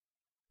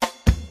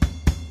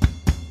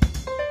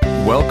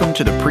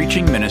welcome to the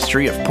preaching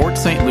ministry of Port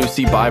St.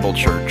 Lucie Bible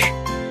Church.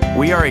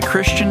 We are a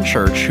Christian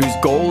church whose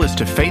goal is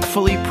to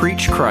faithfully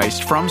preach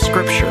Christ from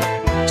Scripture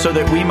so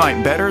that we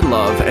might better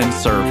love and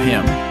serve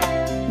Him.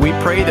 We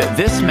pray that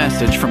this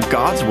message from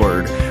God's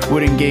Word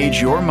would engage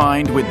your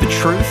mind with the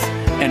truth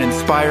and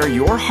inspire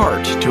your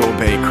heart to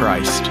obey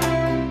Christ.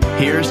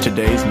 Here's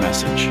today's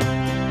message.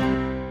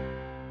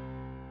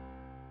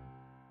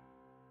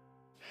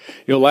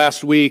 You know,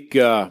 last week,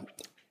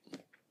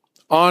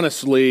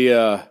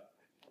 honestly,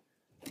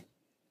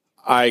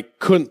 I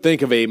couldn't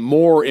think of a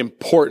more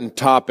important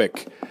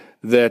topic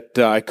that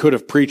I could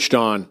have preached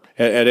on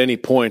at any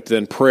point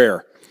than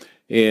prayer.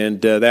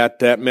 And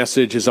that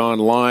message is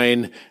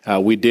online.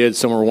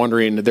 Some were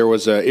wondering, there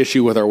was an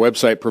issue with our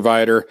website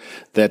provider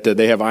that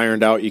they have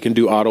ironed out. You can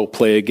do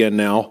autoplay again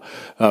now.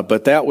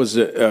 But that was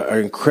an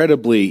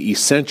incredibly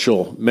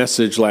essential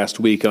message last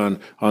week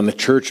on the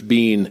church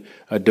being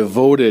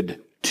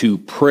devoted to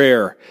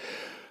prayer.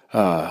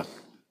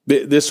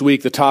 This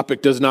week, the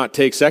topic does not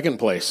take second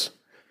place.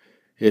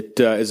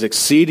 It is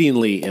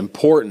exceedingly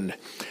important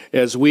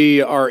as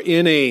we are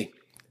in the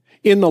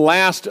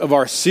last of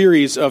our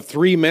series of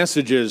 3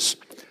 messages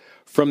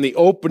from the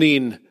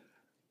opening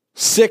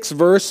 6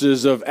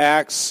 verses of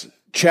Acts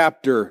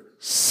chapter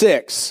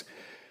 6.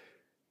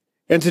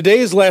 And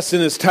today's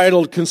lesson is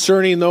titled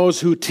Concerning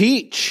Those Who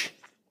Teach.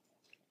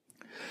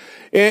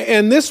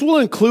 And this will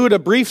include a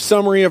brief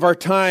summary of our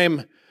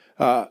time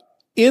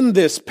in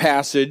this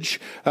passage.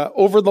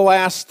 Over the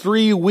last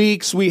 3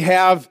 weeks, we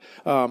have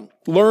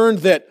learned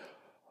that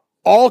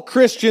all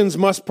Christians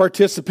must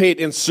participate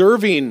in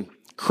serving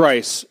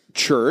Christ's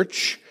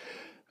church.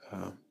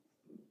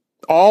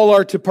 All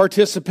are to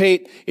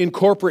participate in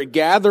corporate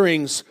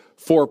gatherings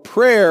for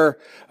prayer.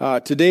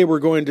 Today we're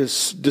going to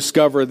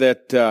discover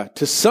that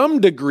to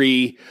some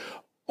degree,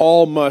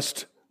 all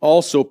must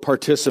also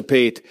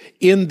participate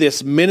in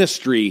this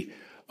ministry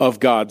of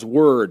God's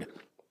Word.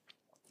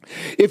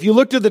 If you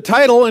looked at the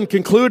title and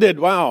concluded,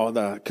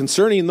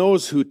 concerning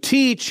those who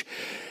teach,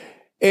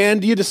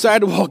 and you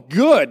decided, well,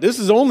 good, this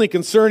is only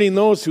concerning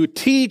those who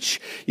teach,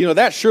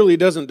 that surely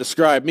doesn't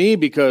describe me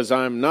because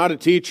I'm not a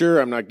teacher,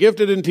 I'm not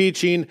gifted in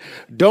teaching,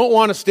 don't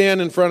want to stand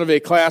in front of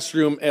a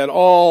classroom at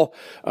all,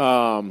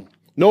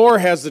 nor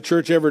has the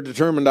church ever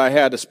determined I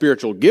had a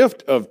spiritual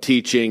gift of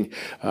teaching.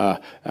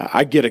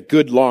 I get a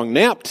good long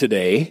nap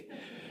today.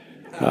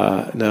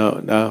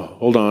 No,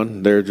 hold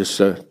on, they're just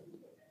a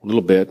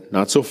little bit,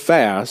 not so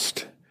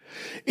fast.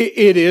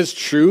 It is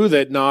true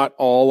that not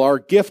all are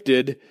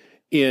gifted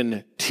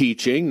in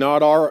teaching.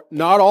 Not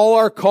all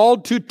are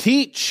called to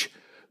teach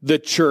the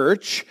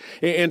church.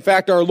 In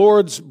fact, our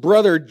Lord's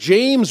brother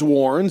James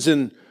warns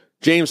in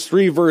James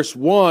 3 verse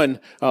 1,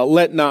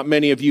 let not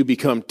many of you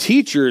become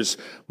teachers,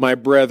 my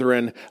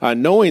brethren,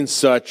 knowing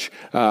such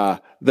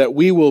that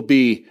we will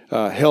be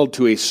held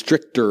to a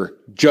stricter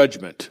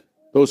judgment.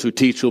 Those who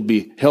teach will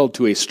be held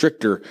to a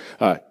stricter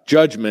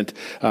judgment.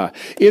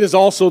 It is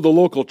also the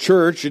local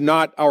church, and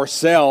not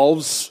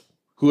ourselves,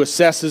 who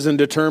assesses and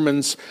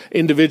determines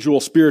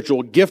individual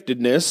spiritual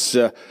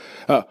giftedness.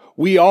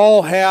 We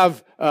all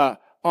have,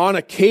 on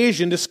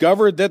occasion,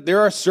 discovered that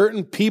there are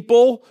certain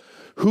people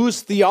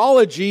whose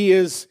theology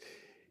is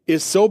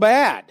so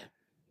bad,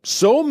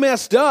 so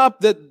messed up,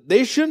 that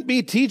they shouldn't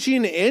be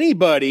teaching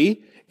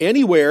anybody,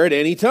 anywhere, at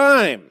any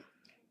time.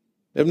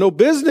 They have no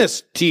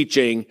business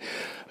teaching.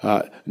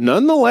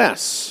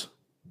 Nonetheless,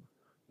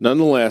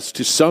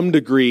 to some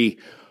degree,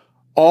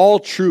 all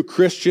true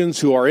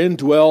Christians who are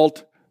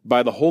indwelt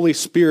by the Holy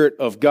Spirit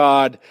of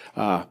God,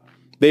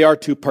 they are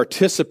to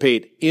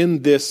participate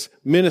in this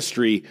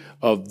ministry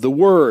of the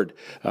Word.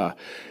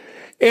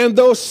 And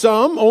though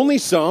only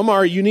some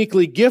are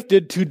uniquely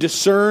gifted to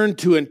discern,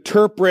 to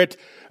interpret,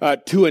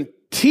 to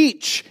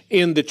teach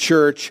in the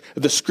church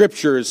the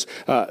Scriptures,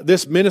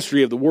 this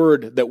ministry of the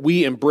Word that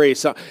we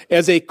embrace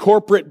as a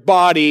corporate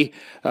body,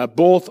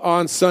 both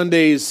on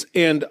Sundays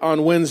and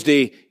on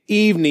Wednesday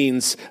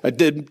evenings,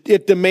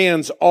 it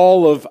demands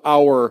all of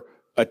our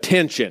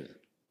attention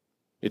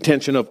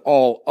of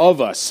all of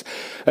us.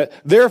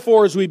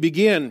 Therefore, as we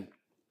begin,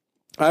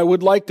 I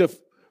would like to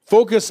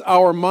focus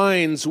our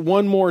minds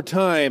one more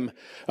time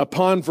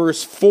upon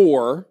verse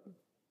 4,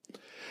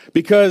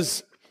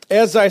 because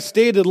as I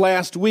stated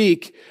last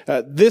week,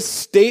 this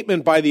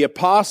statement by the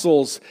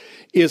apostles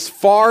is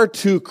far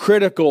too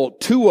critical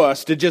to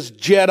us to just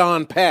jet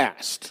on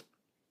past.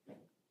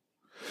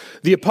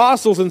 The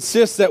apostles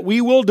insist that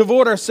we will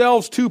devote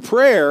ourselves to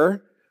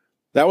prayer.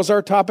 That was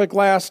our topic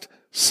last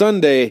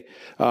Sunday,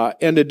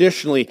 and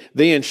additionally,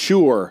 they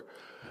ensure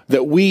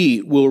that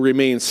we will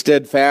remain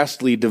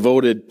steadfastly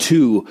devoted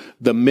to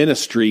the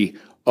ministry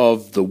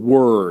of the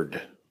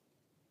Word.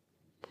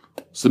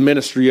 It's the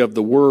ministry of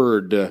the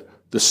Word,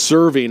 the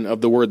serving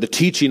of the Word, the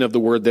teaching of the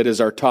Word that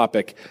is our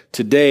topic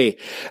today.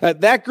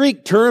 That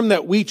Greek term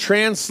that we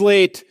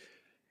translate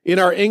in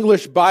our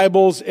English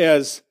Bibles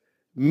as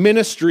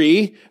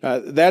ministry,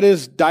 that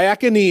is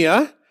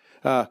diakonia.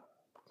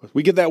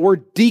 We get that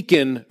word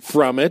deacon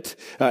from it.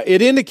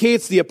 It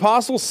indicates the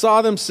apostles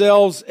saw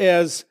themselves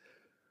as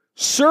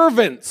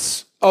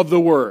servants of the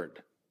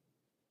word.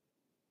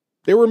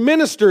 They were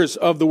ministers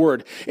of the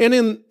word. And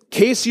in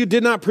case you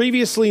did not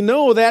previously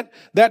know,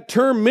 that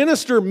term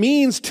minister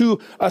means to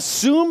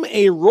assume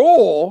a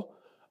role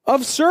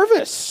of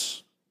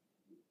service.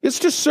 It's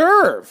to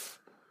serve.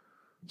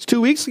 2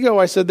 weeks ago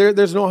I said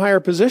there's no higher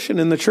position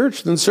in the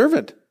church than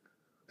servant.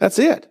 That's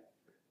it.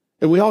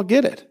 And we all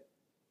get it.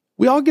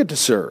 We all get to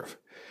serve.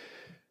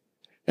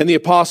 And the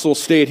apostle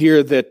state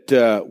here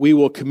that we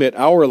will commit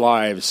our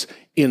lives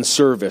in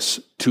service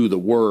to the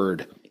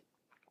word.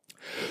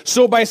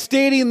 So by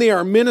stating they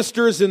are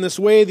ministers in this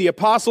way, the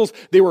apostles,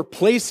 they were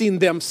placing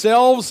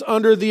themselves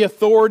under the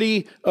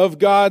authority of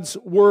God's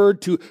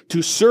word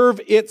to serve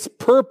its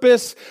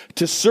purpose,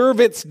 to serve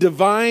its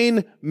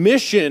divine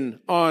mission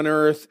on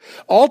earth.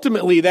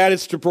 Ultimately, that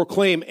is to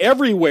proclaim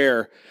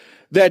everywhere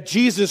that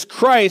Jesus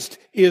Christ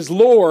is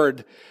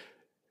Lord,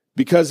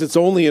 because it's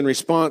only in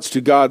response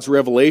to God's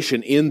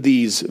revelation in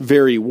these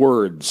very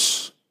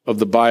words of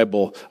the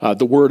Bible,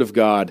 the Word of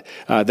God,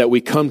 that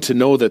we come to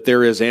know that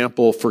there is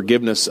ample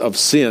forgiveness of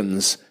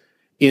sins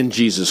in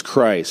Jesus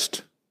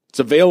Christ. It's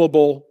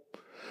available.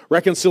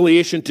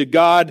 Reconciliation to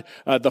God,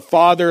 the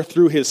Father,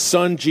 through His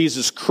Son,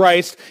 Jesus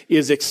Christ,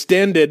 is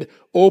extended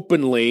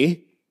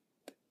openly.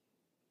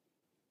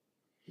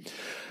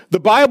 The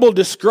Bible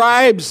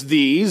describes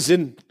these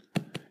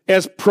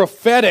as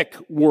prophetic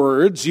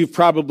words. You've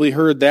probably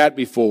heard that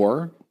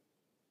before.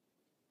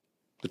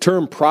 The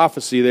term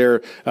prophecy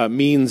there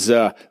means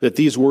that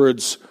these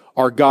words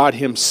are God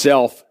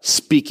Himself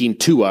speaking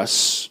to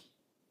us.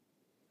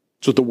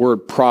 That's what the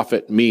word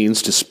prophet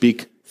means, to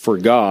speak for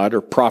God,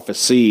 or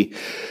prophecy.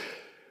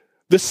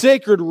 The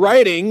sacred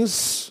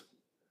writings,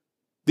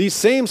 these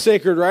same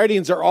sacred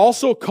writings, are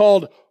also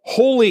called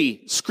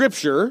Holy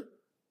Scripture.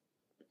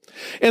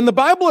 And the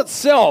Bible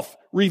itself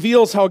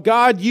reveals how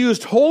God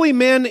used holy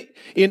men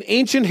in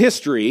ancient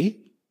history.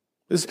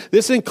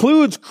 This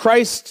includes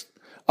Christ's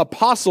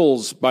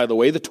apostles, by the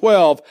way, the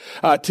 12,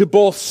 to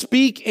both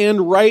speak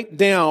and write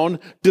down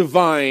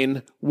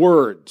divine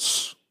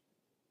words.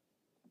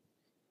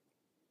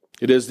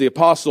 It is the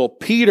apostle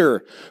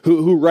Peter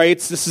who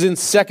writes, this is in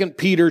 2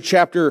 Peter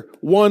chapter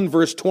 1,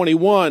 verse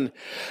 21,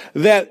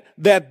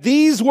 that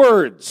these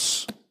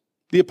words,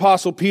 the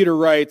apostle Peter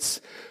writes,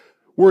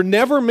 were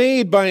never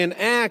made by an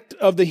act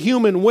of the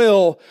human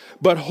will,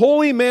 but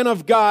holy men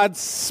of God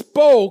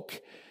spoke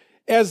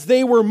as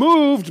they were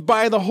moved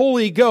by the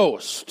Holy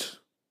Ghost.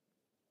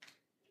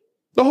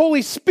 The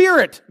Holy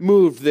Spirit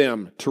moved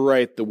them to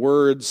write the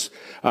words,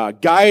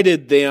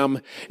 guided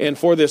them, and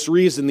for this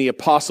reason the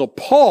Apostle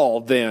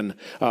Paul then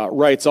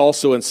writes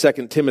also in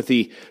 2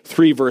 Timothy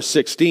 3 verse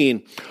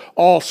 16,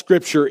 all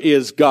Scripture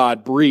is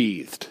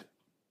God-breathed.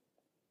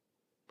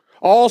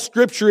 All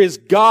Scripture is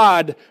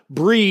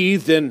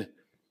God-breathed, and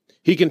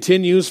he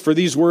continues, for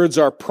these words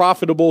are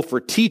profitable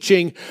for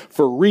teaching,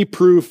 for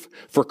reproof,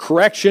 for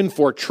correction,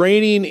 for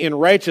training in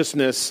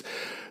righteousness,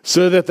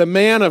 so that the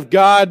man of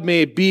God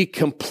may be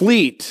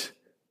complete,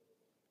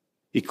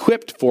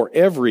 equipped for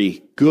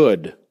every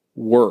good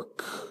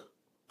work.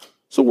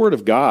 It's the Word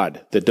of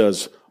God that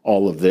does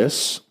all of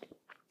this.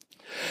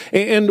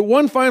 And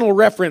one final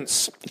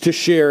reference to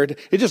shared,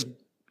 it just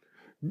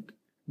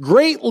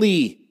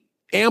greatly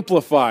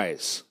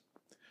amplifies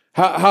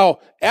how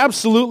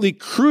absolutely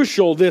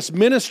crucial this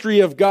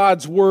ministry of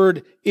God's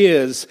Word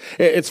is.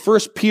 It's 1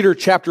 Peter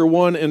chapter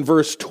 1 and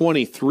verse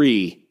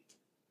 23.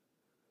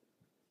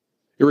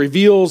 It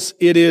reveals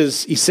it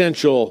is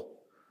essential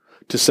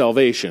to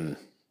salvation.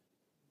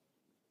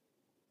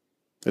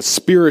 A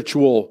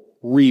spiritual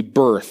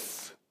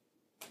rebirth.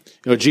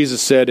 You know,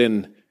 Jesus said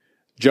in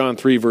John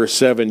 3 verse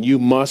 7, you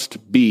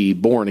must be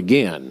born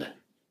again.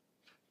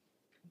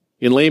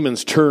 In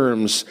layman's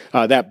terms,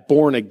 that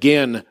born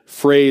again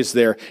phrase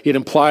there, it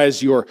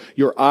implies your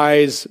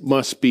eyes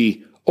must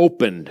be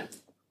opened.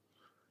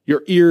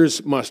 Your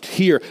ears must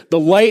hear. The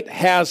light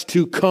has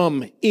to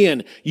come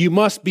in. You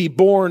must be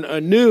born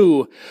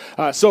anew.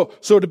 So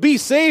to be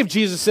saved,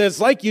 Jesus says,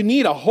 like you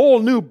need a whole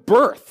new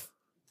birth.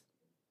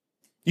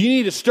 You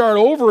need to start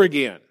over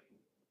again.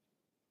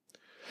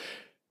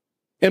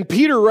 And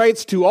Peter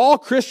writes to all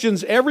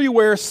Christians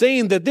everywhere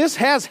saying that this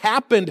has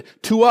happened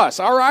to us.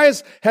 Our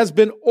eyes have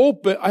been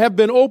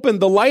opened.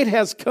 The light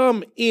has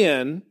come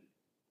in.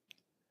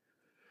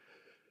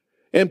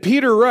 And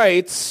Peter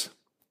writes,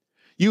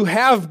 you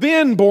have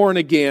been born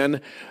again,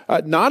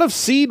 not of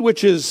seed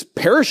which is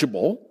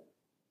perishable,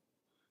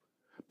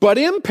 but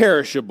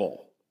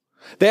imperishable.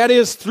 That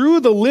is, through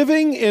the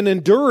living and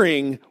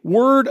enduring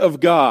Word of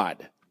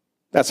God.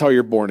 That's how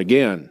you're born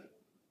again.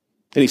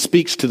 And he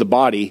speaks to the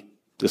body,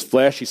 this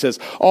flesh. He says,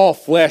 all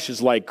flesh is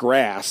like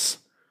grass,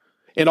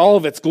 and all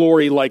of its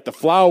glory like the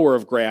flower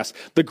of grass.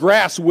 The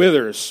grass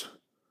withers,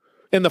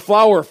 and the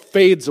flower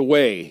fades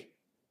away.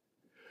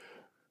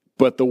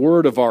 But the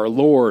word of our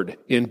Lord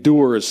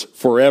endures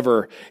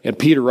forever. And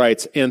Peter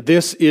writes, and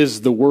this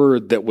is the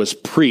word that was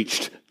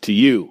preached to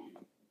you.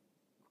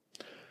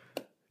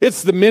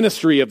 It's the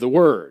ministry of the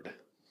word.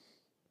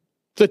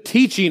 the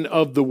teaching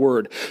of the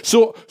Word.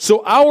 So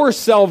our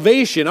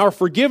salvation, our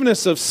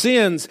forgiveness of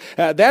sins,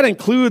 that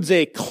includes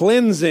a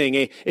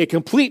cleansing, a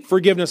complete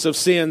forgiveness of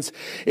sins.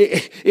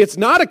 It's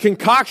not a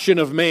concoction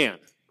of man.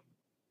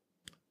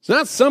 It's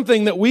not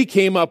something that we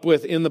came up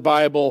with in the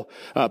Bible,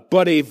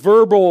 but a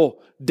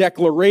verbal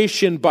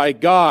declaration by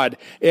God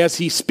as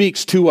He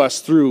speaks to us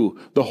through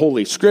the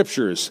Holy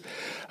Scriptures.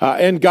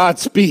 And God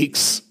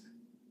speaks.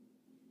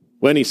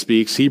 When He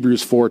speaks,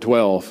 Hebrews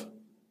 4:12,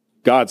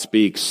 God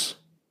speaks.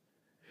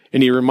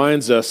 And He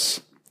reminds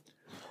us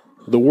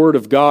the Word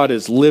of God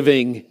is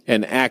living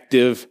and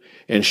active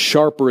and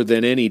sharper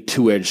than any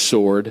two-edged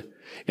sword,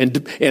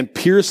 and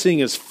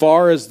piercing as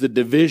far as the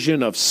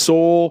division of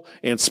soul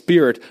and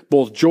spirit,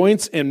 both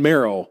joints and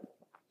marrow,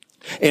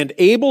 and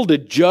able to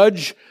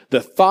judge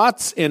the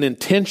thoughts and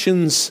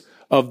intentions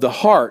of the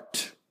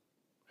heart.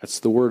 That's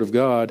the Word of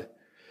God.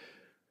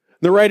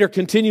 The writer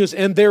continues,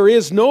 and there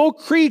is no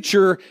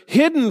creature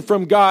hidden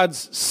from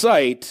God's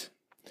sight,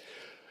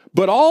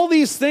 but all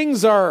these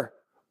things are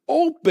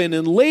open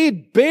and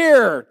laid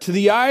bare to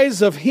the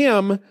eyes of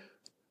Him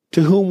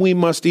to whom we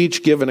must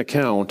each give an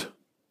account.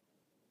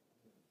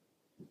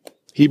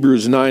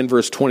 Hebrews 9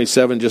 verse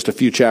 27, just a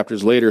few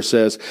chapters later,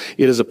 says,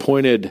 it is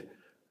appointed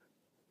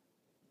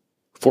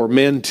for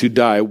men to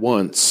die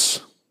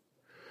once,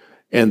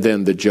 and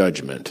then the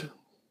judgment.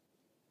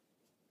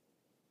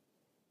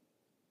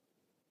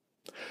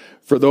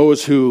 For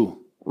those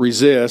who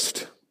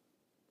resist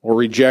or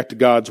reject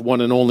God's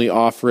one and only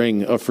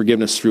offering of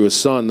forgiveness through His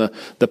Son,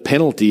 the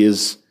penalty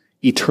is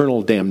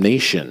eternal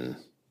damnation.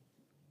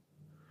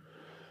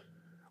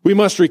 We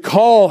must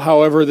recall,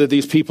 however, that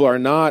these people are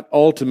not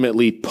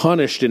ultimately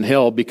punished in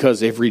hell because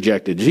they've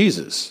rejected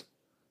Jesus.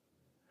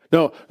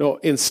 No,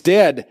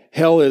 instead,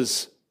 hell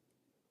is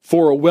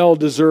for a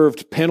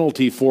well-deserved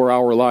penalty for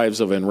our lives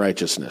of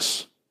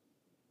unrighteousness.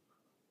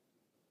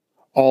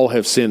 All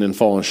have sinned and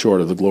fallen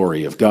short of the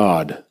glory of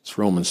God. It's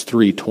Romans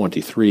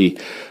 3:23.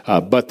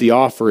 But the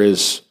offer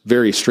is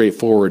very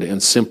straightforward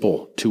and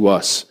simple to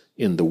us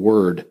in the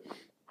Word.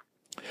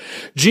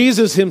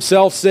 Jesus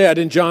Himself said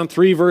in John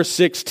 3 verse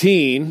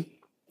 16,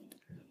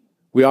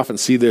 we often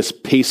see this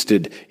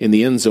pasted in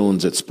the end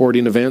zones at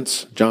sporting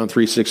events, John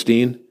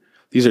 3:16.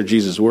 These are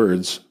Jesus'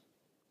 words.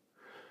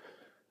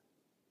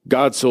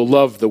 God so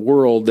loved the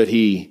world that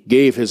He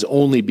gave His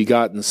only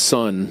begotten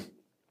Son,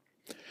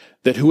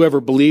 that whoever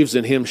believes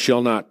in Him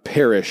shall not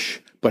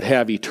perish, but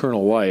have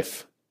eternal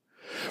life.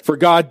 For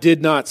God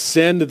did not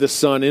send the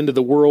Son into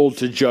the world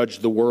to judge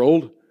the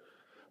world,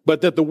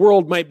 but that the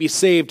world might be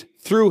saved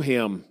through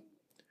Him.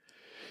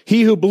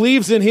 He who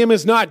believes in Him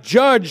is not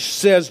judged,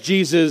 says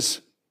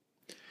Jesus.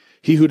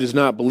 He who does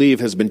not believe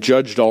has been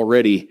judged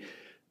already,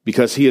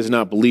 because he has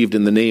not believed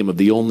in the name of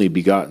the only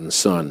begotten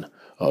Son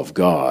of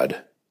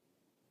God.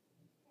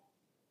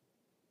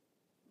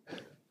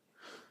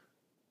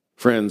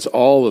 Friends,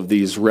 all of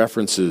these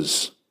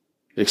references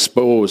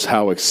expose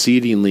how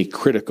exceedingly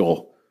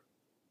critical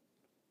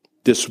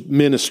this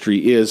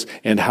ministry is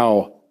and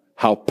how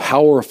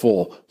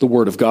powerful the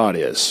Word of God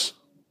is.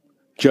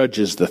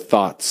 Judges the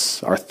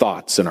thoughts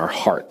and our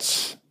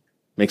hearts.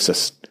 Makes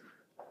us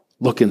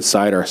look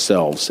inside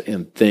ourselves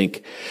and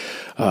think.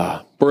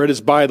 For it is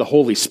by the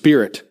Holy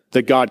Spirit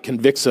that God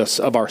convicts us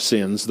of our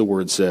sins, the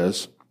Word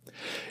says.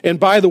 And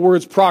by the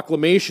Word's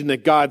proclamation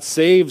that God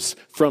saves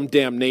from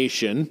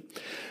damnation.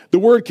 The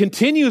Word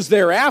continues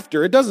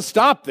thereafter. It doesn't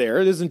stop there.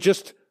 It isn't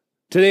just,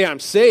 today I'm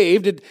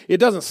saved. It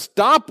doesn't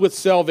stop with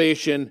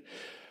salvation.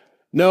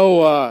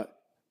 No,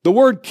 the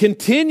Word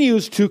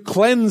continues to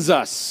cleanse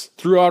us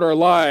throughout our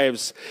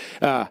lives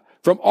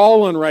from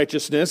all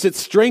unrighteousness. It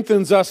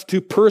strengthens us to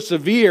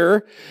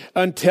persevere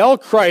until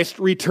Christ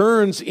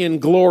returns in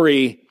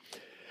glory.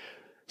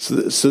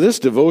 So this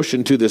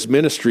devotion to this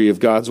ministry of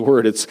God's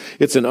Word,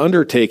 it's an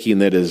undertaking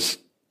that is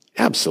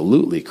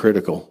absolutely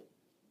critical.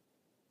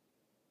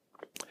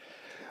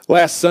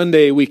 Last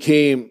Sunday, we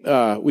came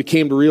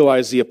to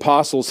realize the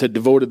apostles had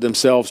devoted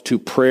themselves to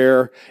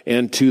prayer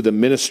and to the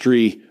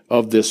ministry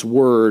of this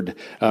Word,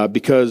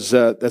 because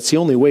that's the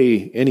only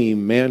way any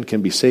man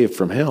can be saved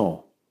from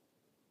hell.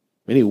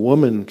 Any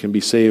woman can be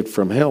saved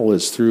from hell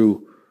is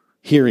through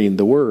hearing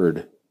the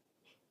Word.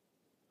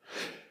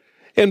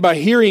 And by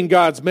hearing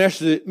God's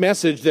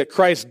message that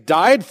Christ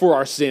died for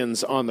our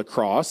sins on the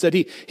cross, that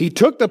He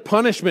took the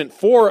punishment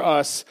for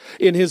us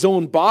in His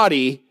own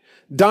body,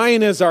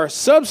 dying as our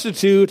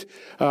substitute,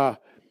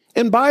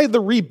 and by the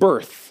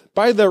rebirth,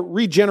 by the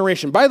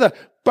regeneration,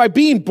 by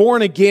being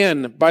born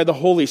again by the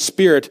Holy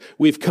Spirit,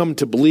 we've come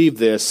to believe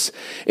this.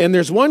 And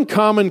there's one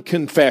common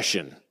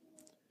confession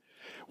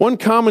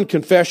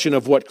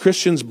of what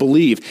Christians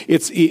believe.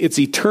 It's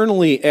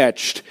eternally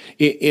etched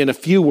in a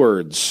few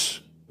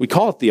words. We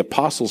call it the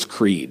Apostles'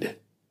 Creed.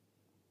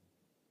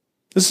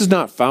 This is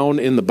not found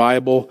in the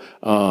Bible.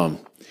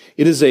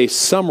 It is a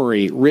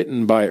summary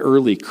written by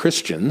early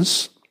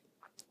Christians.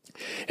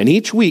 And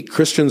each week,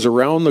 Christians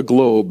around the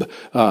globe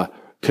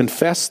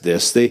confess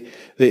this.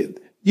 You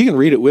can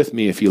read it with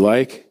me if you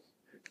like.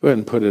 Go ahead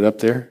and put it up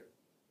there.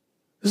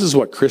 This is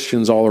what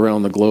Christians all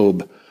around the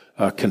globe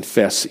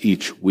confess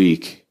each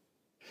week.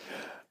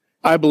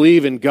 I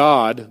believe in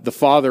God, the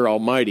Father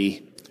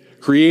Almighty,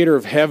 creator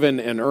of heaven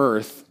and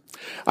earth.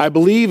 I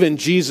believe in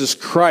Jesus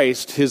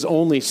Christ, his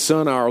only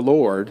Son, our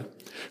Lord,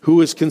 who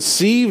was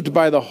conceived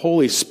by the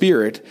Holy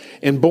Spirit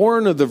and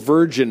born of the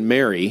Virgin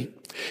Mary.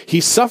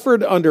 He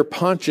suffered under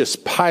Pontius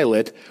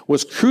Pilate,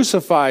 was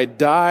crucified,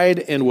 died,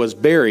 and was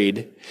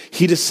buried.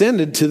 He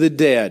descended to the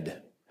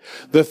dead.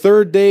 The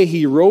third day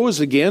he rose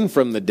again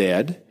from the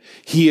dead.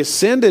 He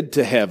ascended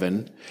to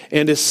heaven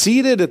and is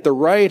seated at the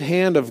right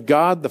hand of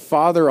God the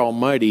Father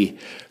Almighty.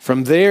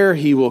 From there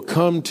he will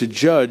come to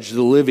judge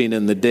the living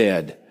and the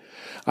dead.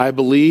 I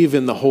believe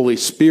in the Holy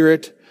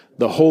Spirit,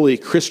 the holy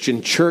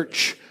Christian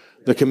church,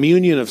 the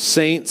communion of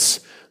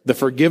saints, the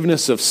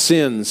forgiveness of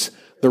sins,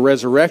 the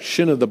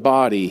resurrection of the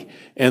body,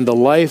 and the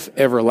life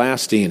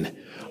everlasting.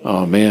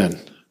 Amen.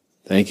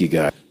 Thank you,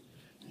 God.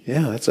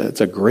 Yeah, that's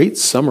a great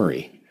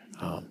summary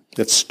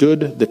that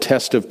stood the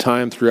test of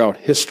time throughout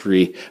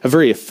history, a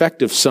very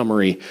effective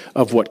summary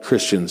of what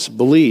Christians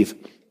believe.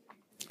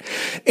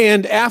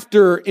 And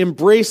after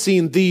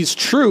embracing these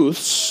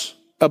truths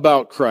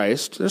about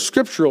Christ, they're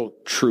scriptural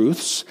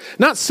truths,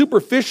 not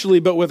superficially,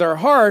 but with our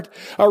heart,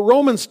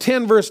 Romans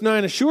 10 verse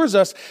 9 assures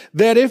us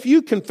that if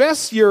you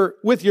confess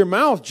with your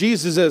mouth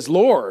Jesus as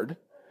Lord,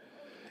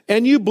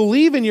 and you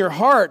believe in your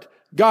heart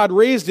God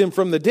raised him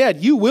from the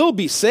dead, you will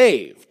be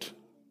saved.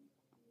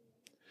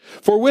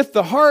 For with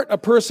the heart a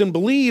person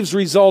believes,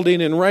 resulting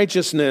in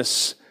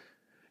righteousness,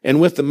 and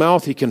with the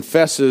mouth he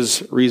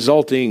confesses,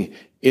 resulting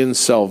in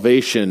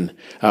salvation.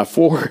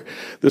 For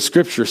the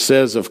scripture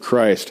says of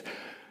Christ,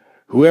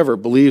 whoever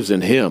believes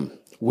in him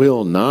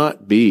will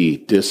not be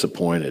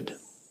disappointed.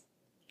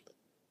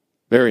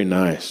 Very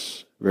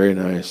nice, very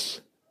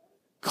nice.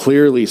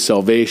 Clearly,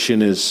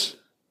 salvation is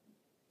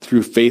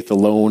through faith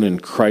alone in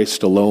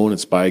Christ alone.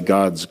 It's by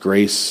God's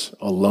grace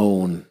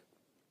alone.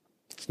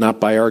 It's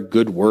not by our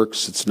good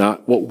works. It's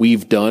not what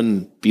we've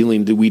done,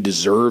 feeling that we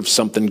deserve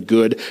something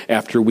good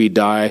after we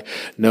die.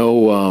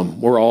 No,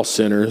 we're all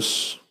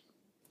sinners.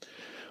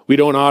 We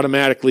don't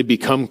automatically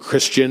become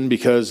Christian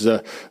because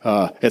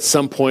at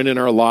some point in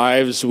our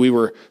lives we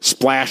were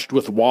splashed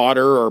with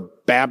water or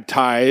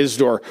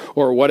baptized or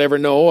whatever.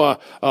 No,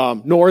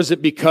 nor is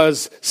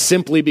it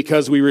simply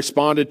because we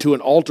responded to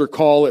an altar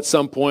call at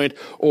some point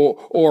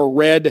or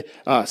read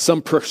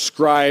some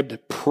prescribed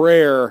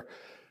prayer.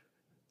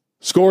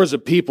 Scores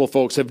of people,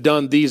 folks, have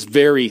done these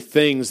very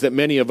things that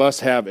many of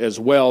us have as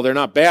well. They're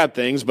not bad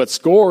things, but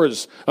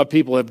scores of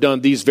people have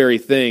done these very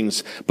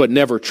things, but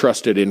never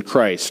trusted in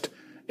Christ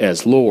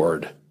as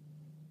Lord.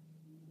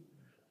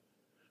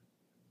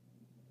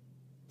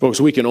 Folks,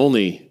 we can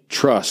only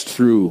trust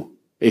through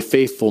a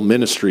faithful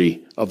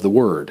ministry of the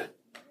Word.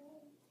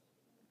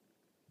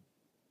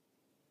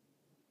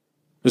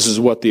 This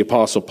is what the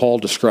Apostle Paul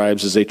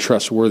describes as a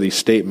trustworthy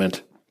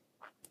statement.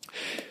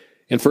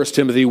 In 1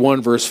 Timothy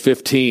 1 verse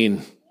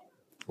 15,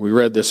 we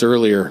read this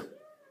earlier,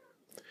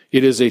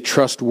 it is a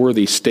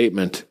trustworthy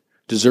statement,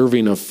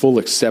 deserving of full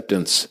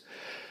acceptance,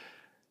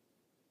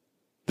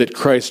 that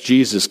Christ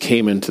Jesus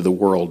came into the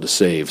world to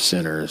save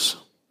sinners.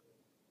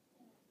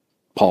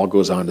 Paul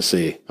goes on to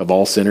say, of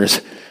all sinners,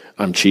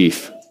 I'm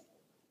chief.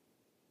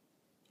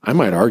 I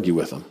might argue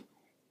with him.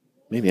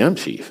 Maybe I'm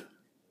chief.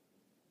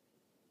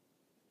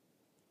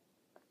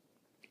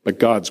 But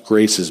God's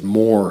grace is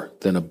more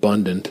than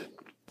abundant.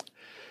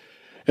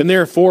 And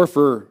therefore,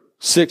 for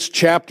 6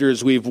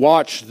 chapters, we've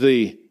watched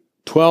the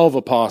 12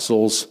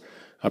 apostles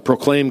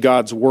proclaim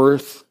God's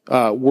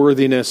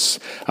worthiness.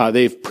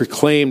 They've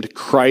proclaimed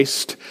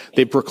Christ.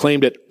 They've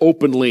proclaimed it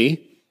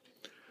openly.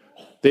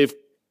 They've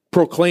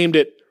proclaimed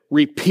it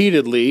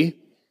repeatedly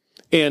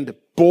and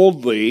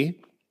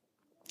boldly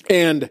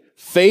and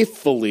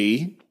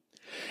faithfully.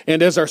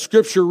 And as our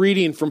scripture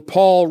reading from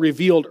Paul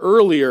revealed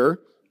earlier,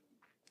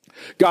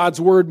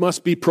 God's word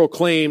must be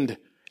proclaimed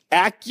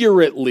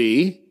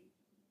accurately.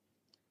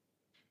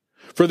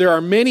 For there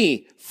are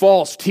many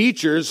false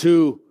teachers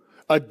who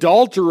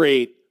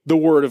adulterate the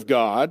word of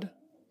God.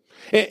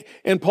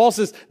 And Paul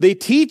says they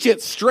teach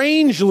it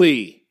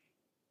strangely.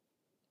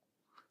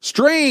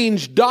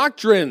 Strange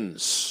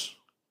doctrines.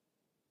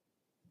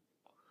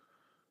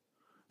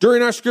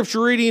 During our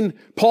scripture reading,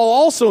 Paul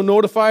also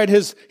notified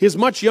his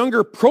much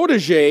younger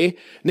protege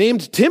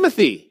named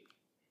Timothy.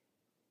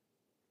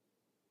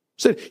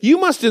 He said, you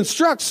must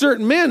instruct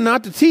certain men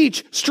not to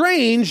teach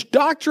strange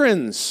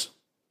doctrines.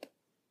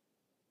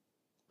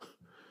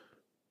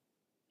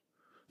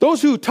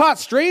 Those who taught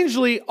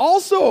strangely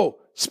also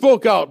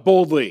spoke out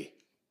boldly.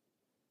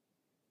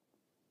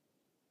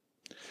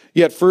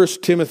 Yet 1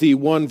 Timothy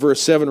 1 verse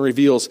 7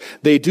 reveals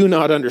they do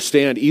not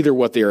understand either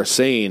what they are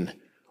saying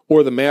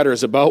or the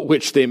matters about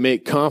which they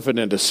make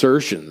confident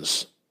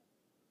assertions.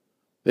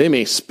 They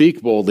may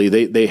speak boldly,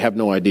 they have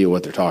no idea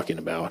what they're talking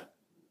about.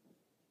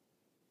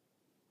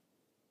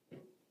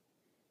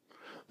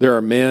 There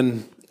are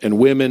men and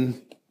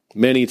women,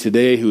 many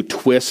today, who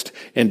twist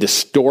and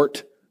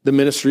distort the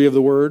ministry of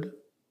the word.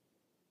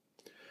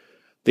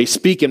 They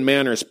speak in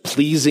manners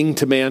pleasing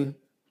to men,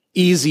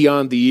 easy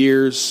on the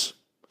ears,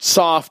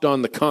 soft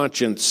on the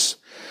conscience.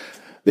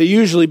 They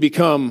usually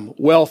become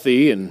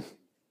wealthy and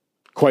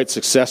quite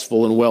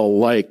successful and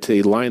well-liked.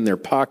 They line their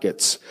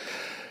pockets.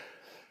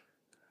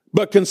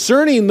 But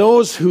concerning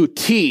those who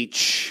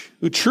teach,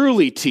 who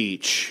truly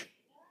teach,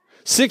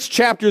 6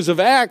 chapters of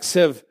Acts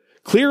have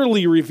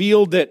clearly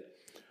revealed that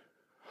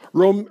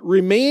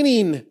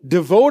remaining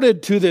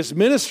devoted to this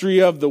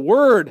ministry of the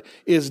word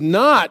is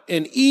not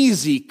an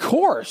easy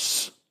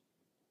course.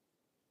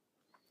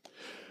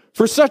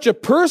 For such a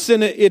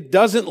person, it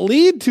doesn't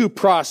lead to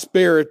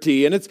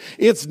prosperity, and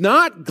it's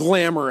not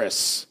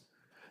glamorous.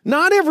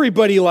 Not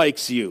everybody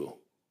likes you.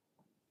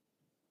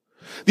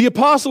 The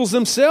apostles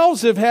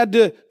themselves have had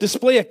to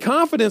display a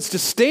confidence to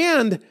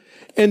stand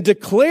and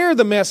declare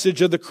the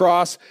message of the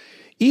cross,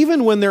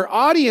 even when their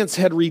audience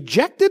had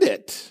rejected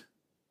it.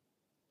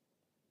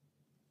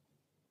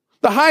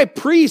 The high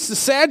priests, the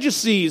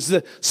Sadducees,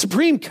 the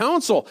Supreme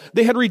Council,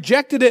 they had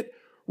rejected it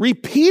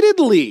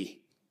repeatedly.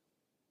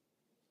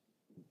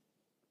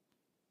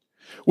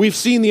 We've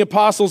seen the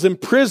apostles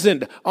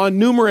imprisoned on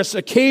numerous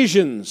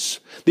occasions.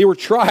 They were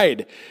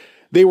tried.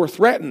 They were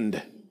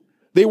threatened.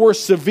 They were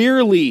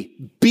severely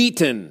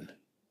beaten.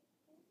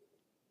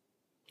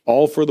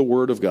 All for the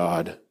word of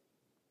God.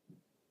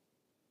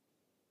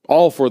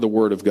 All for the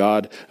word of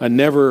God. And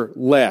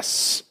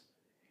nevertheless,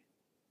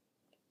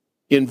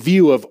 in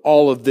view of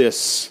all of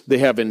this they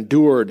have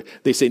endured,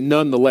 they say,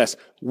 nonetheless,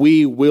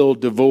 we will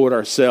devote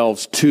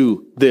ourselves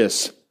to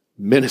this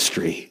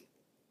ministry.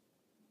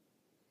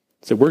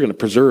 So we're going to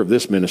preserve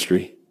this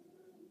ministry.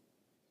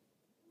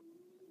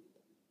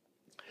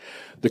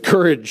 The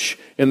courage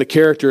and the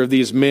character of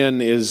these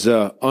men is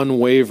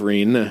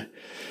unwavering.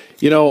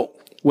 You know,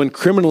 when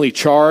criminally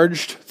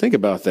charged, think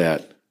about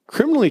that.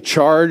 Criminally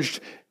charged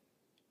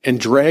and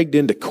dragged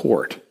into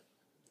court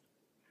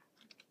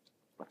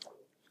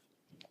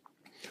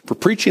for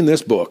preaching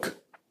this book.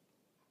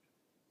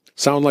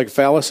 Sound like a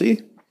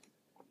fallacy?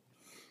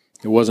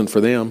 It wasn't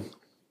for them.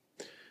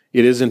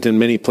 It isn't in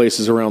many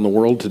places around the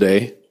world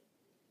today.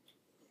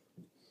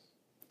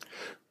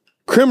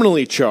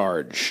 Criminally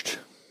charged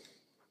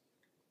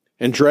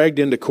and dragged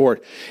into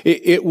court.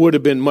 It would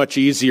have been much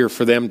easier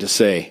for them to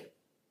say.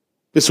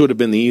 This would have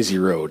been the easy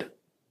road.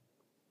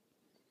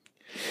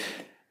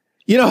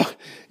 You know,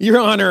 Your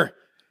Honor,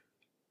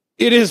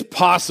 it is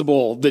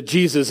possible that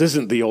Jesus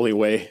isn't the only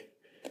way.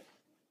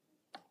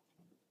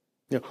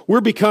 You know,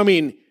 we're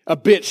becoming a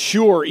bit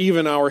sure,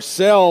 even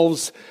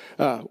ourselves,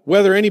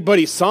 whether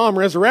anybody saw him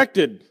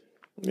resurrected.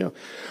 You know,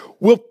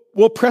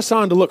 we'll press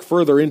on to look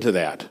further into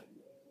that.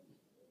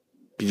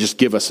 You just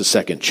give us a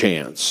second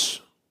chance.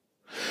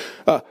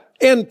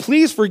 And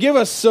please forgive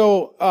us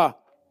so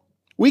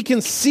we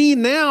can see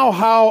now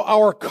how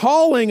our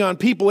calling on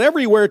people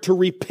everywhere to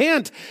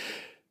repent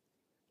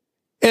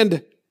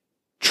and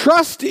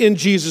trust in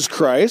Jesus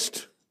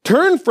Christ,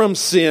 turn from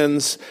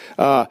sins,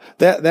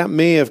 that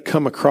may have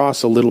come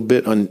across a little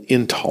bit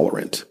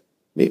intolerant,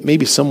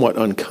 maybe somewhat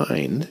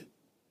unkind.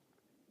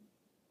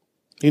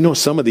 You know,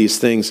 some of these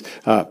things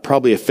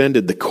probably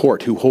offended the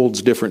court who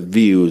holds different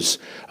views.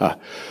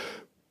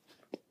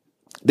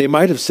 They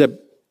might have said,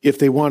 if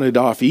they wanted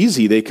off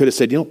easy, they could have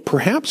said, you know,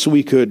 perhaps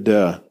we could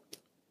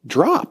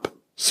drop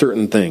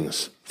certain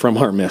things from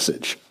our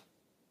message.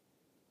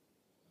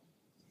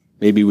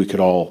 Maybe we could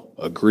all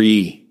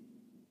agree.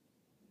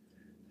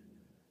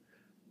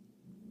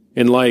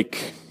 And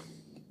like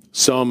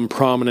some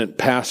prominent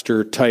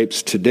pastor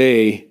types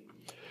today,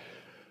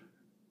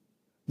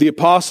 the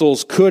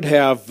apostles could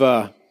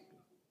have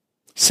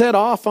set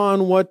off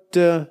on what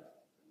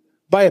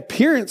by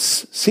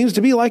appearance seems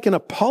to be like an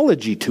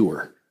apology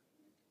tour.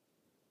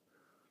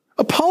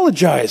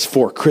 Apologize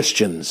for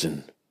Christians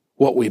and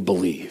what we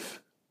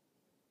believe.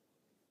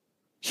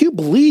 You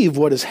believe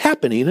what is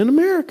happening in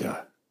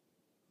America.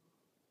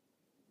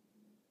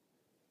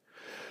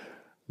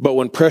 But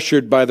when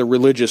pressured by the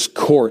religious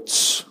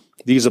courts,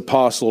 these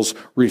apostles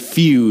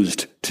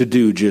refused to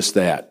do just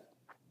that.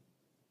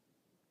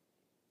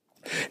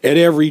 At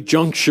every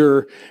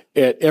juncture,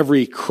 at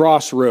every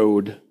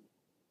crossroad,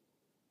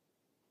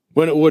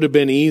 when it would have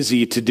been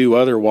easy to do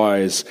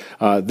otherwise,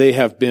 they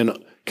have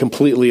been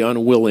completely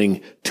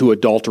unwilling to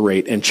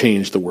adulterate and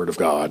change the Word of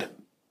God.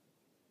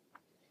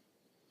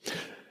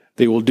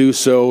 They will do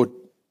so,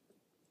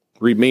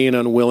 remain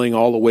unwilling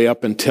all the way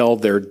up until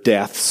their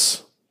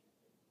deaths.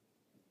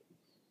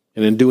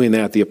 And in doing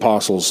that, the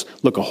apostles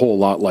look a whole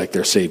lot like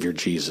their Savior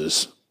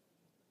Jesus.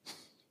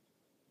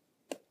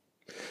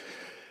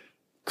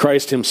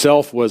 Christ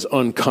himself was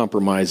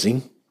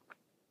uncompromising,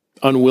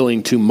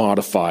 unwilling to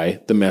modify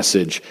the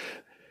message,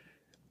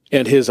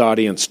 and his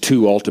audience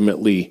too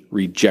ultimately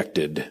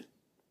rejected.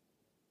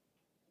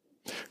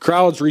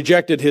 Crowds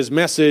rejected his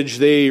message,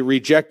 they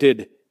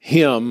rejected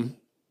him.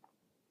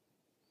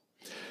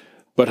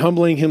 But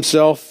humbling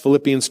himself,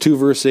 Philippians 2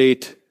 verse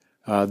 8,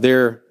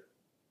 there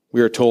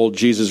we are told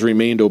Jesus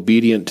remained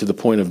obedient to the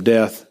point of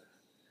death,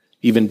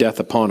 even death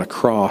upon a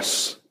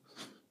cross.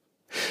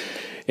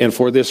 And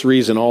for this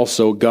reason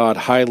also God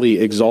highly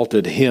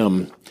exalted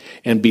him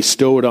and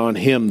bestowed on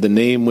him the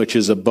name which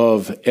is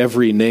above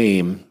every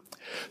name,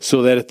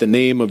 so that at the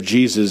name of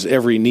Jesus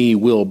every knee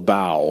will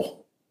bow,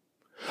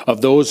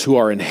 of those who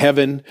are in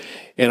heaven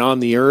and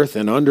on the earth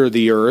and under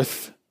the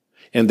earth,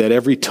 and that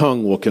every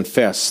tongue will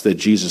confess that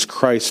Jesus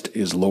Christ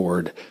is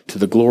Lord, to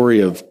the glory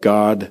of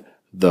God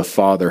the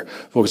Father.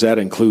 Folks, that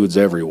includes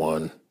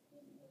everyone.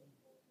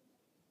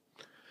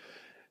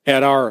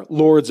 At our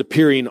Lord's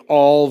appearing,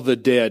 all the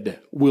dead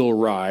will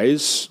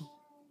rise,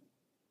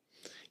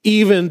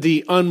 even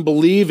the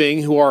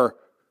unbelieving who are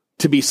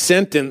to be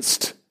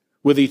sentenced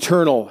with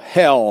eternal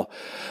hell.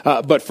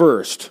 But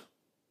first,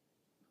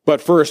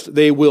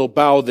 they will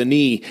bow the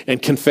knee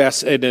and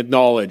confess and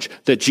acknowledge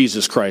that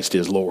Jesus Christ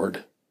is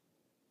Lord.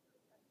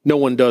 No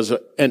one does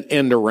an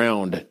end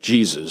around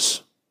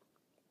Jesus.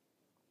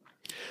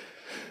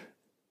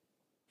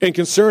 And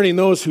concerning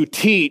those who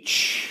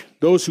teach,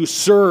 those who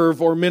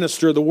serve or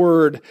minister the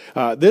word,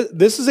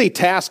 this is a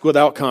task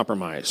without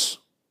compromise.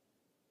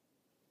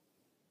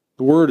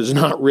 The word is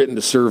not written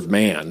to serve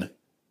man.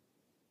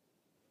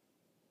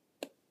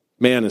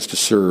 Man is to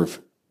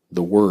serve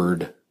the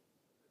word.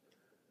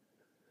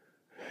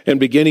 And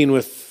beginning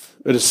with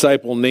a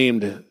disciple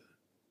named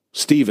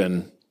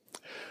Stephen,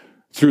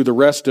 through the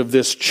rest of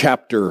this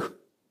chapter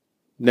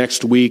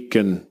next week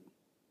and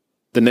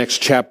the next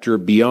chapter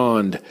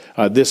beyond,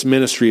 this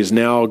ministry is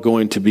now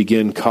going to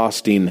begin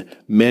costing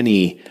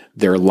many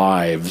their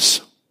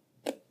lives.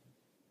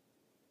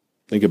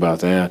 Think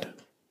about that.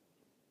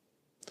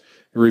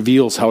 It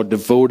reveals how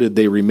devoted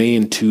they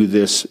remain to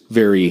this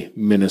very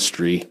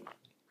ministry.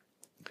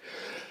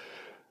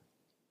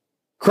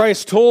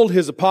 Christ told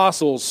his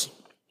apostles,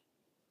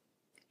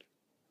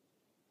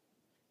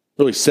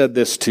 really said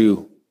this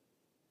to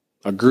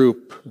a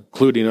group,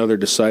 including other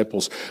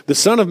disciples, the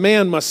Son of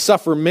Man must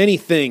suffer many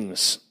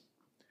things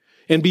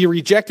and be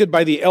rejected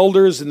by the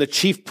elders and the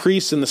chief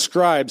priests and the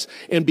scribes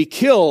and be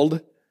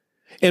killed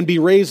and be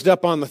raised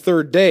up on the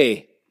third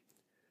day.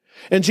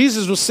 And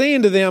Jesus was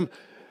saying to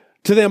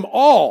them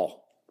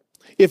all,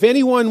 if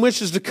anyone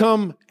wishes to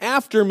come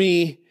after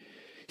me,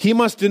 he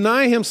must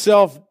deny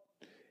himself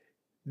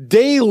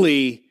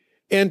daily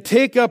and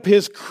take up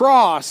his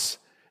cross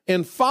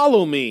and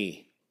follow me.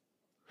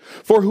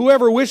 For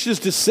whoever wishes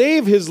to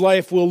save his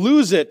life will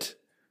lose it,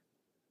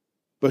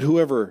 but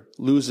whoever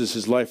loses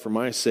his life for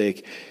my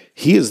sake,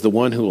 he is the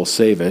one who will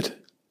save it.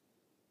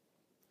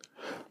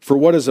 For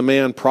what is a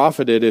man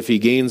profited if he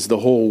gains the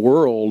whole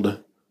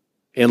world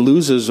and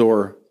loses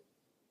or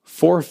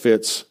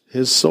forfeits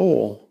his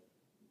soul?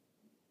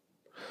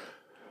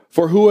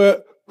 For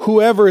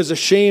whoever is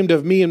ashamed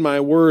of me and my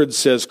words,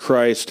 says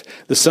Christ,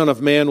 the Son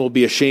of Man will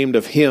be ashamed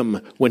of him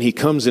when he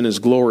comes in his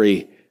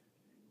glory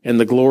and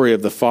the glory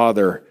of the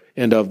Father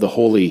and of the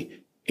holy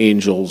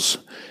angels.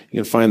 You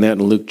can find that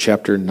in Luke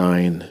chapter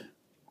 9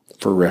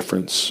 for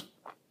reference.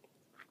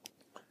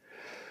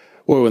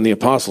 Well, when the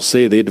apostles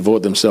say they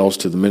devote themselves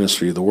to the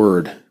ministry of the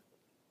word,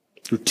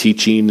 through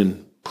teaching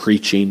and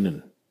preaching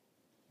and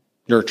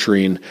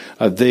nurturing,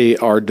 they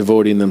are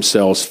devoting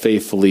themselves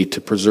faithfully to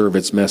preserve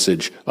its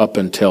message up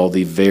until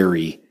the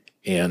very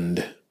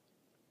end.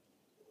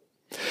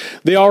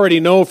 They already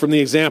know from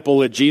the example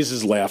that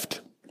Jesus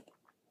left,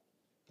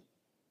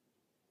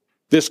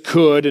 this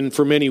could, and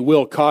for many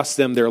will, cost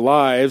them their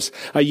lives,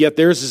 yet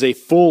theirs is a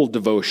full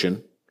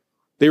devotion.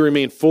 They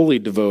remain fully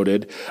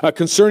devoted.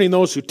 Concerning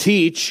those who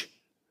teach,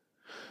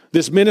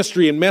 this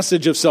ministry and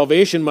message of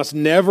salvation must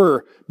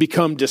never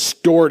become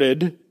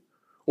distorted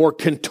or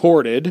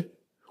contorted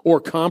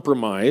or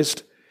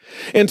compromised.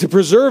 And to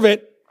preserve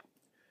it,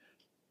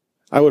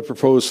 I would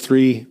propose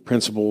 3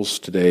 principles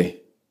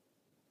today.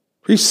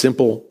 3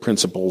 simple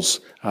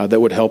principles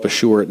that would help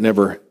assure it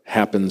never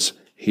happens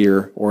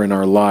here or in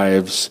our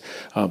lives.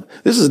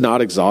 This is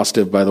not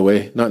exhaustive, by the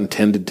way, not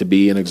intended to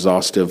be an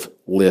exhaustive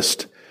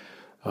list.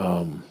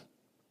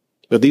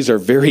 But these are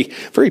very,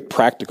 very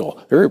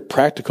practical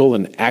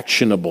and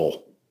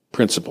actionable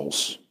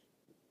principles.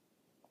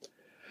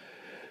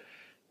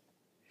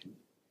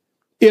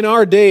 In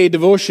our day,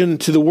 devotion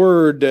to the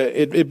word,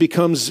 it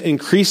becomes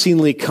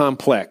increasingly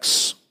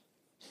complex.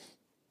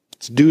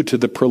 It's due to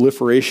the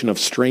proliferation of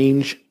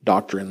strange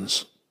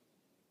doctrines.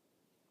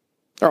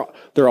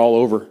 They're all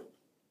over.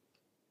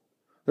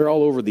 They're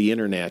all over the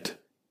internet.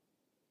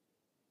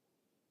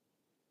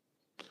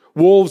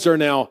 Wolves are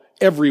now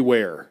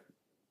everywhere.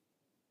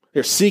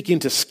 They're seeking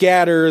to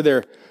scatter.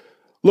 They're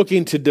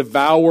looking to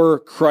devour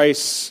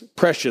Christ's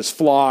precious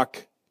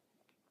flock.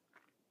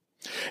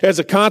 As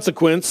a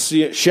consequence,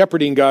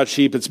 shepherding God's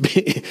sheep,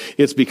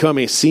 it's become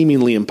a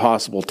seemingly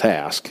impossible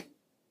task.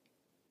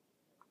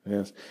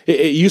 Yes.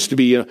 It used to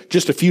be,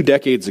 just a few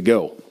decades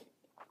ago,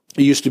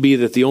 it used to be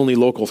that the only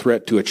local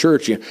threat to a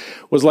church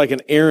was like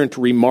an errant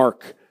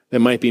remark that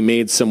might be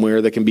made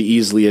somewhere that can be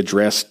easily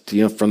addressed,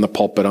 from the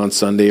pulpit on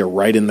Sunday or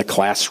right in the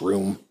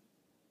classroom.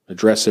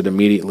 Address it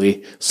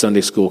immediately,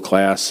 Sunday school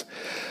class.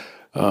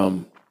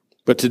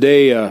 But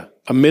today, a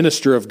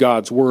minister of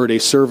God's word, a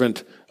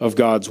servant of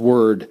God's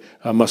word,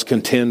 must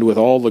contend with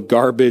all the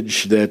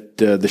garbage that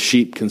the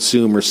sheep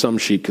consume or some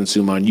sheep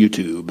consume on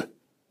YouTube.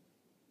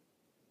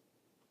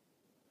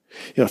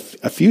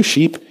 A few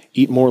sheep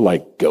eat more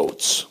like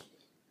goats.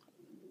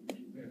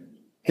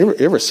 You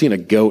ever seen a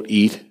goat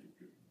eat?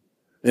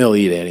 They'll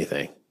eat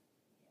anything.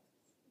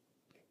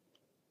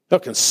 They'll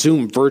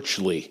consume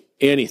virtually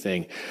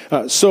anything.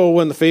 So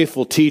when the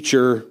faithful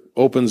teacher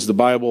opens the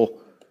Bible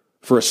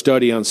for a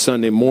study on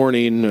Sunday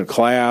morning in a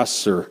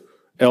class or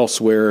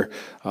elsewhere,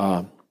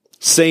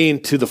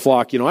 saying to the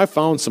flock, I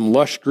found some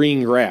lush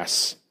green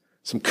grass,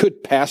 some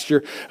good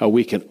pasture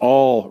we can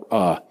all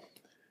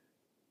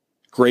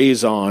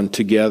graze on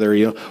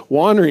together.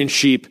 Wandering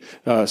sheep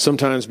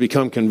sometimes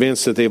become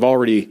convinced that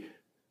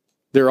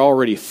they're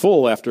already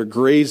full after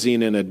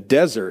grazing in a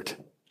desert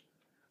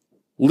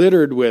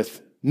littered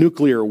with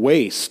nuclear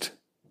waste.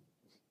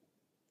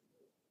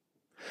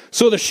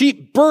 So the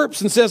sheep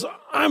burps and says,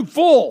 "I'm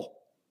full.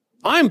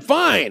 I'm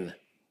fine."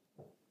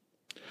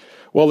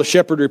 Well, the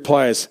shepherd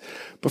replies,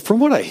 "But from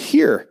what I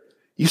hear,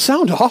 you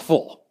sound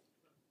awful.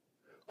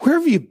 Where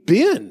have you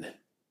been?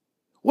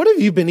 What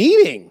have you been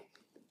eating?"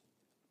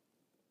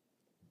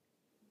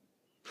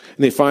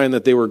 And they find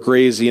that they were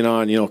grazing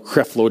on,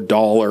 Creflo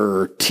Dollar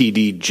or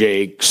TD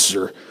Jakes,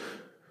 or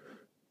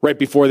right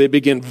before they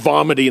begin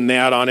vomiting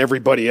that on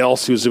everybody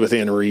else who's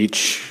within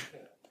reach,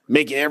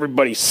 making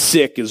everybody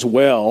sick as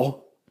well.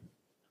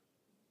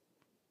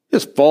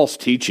 This false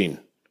teaching.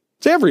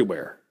 It's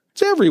everywhere.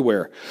 It's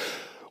everywhere.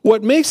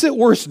 What makes it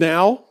worse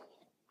now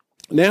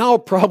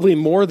probably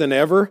more than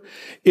ever,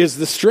 is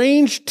the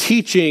strange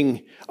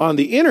teaching on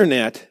the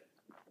internet.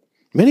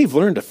 Many have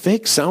learned to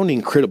fake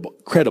sounding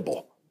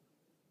credible.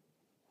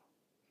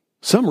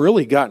 Some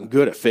really gotten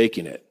good at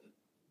faking it.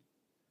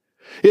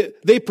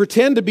 They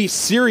pretend to be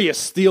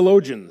serious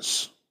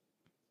theologians.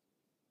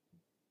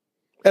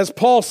 As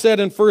Paul said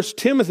in 1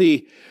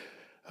 Timothy,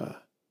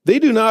 they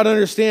do not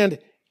understand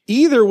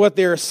either what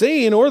they are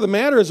saying or the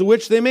matters of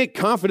which they make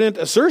confident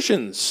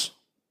assertions.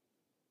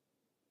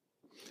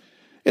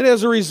 And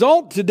as a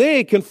result,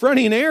 today,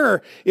 confronting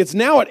error, it's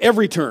now at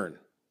every turn.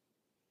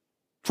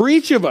 For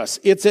each of us,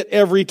 it's at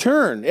every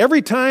turn.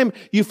 Every time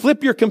you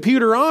flip your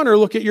computer on or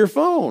look at your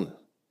phone.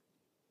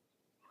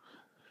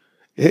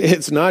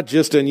 It's not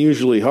just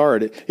unusually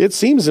hard. It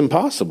seems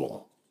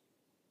impossible.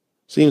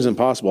 Seems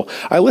impossible.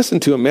 I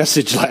listened to a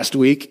message last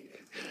week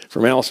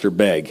from Alistair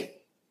Begg.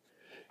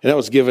 And that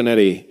was given at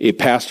a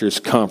pastor's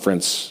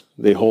conference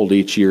they hold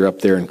each year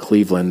up there in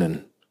Cleveland.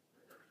 And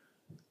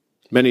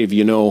many of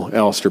you know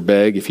Alistair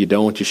Begg. If you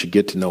don't, you should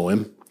get to know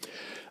him.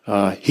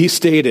 He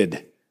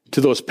stated to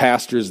those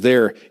pastors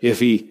there,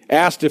 he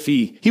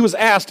was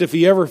asked if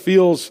he ever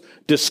feels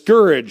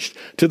discouraged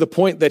to the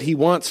point that he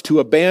wants to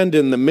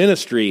abandon the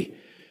ministry.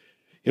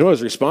 You know what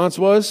his response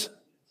was?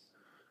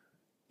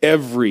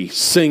 Every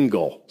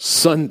single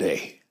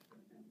Sunday.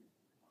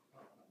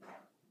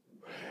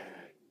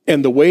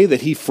 And the way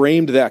that he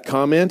framed that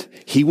comment,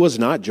 he was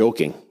not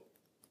joking.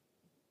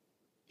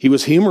 He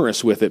was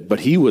humorous with it,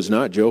 but he was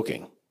not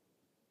joking.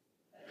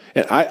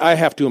 And I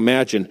have to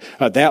imagine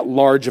that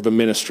large of a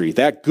ministry,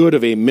 that good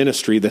of a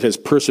ministry that has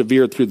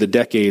persevered through the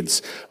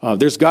decades,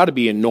 there's got to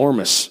be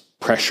enormous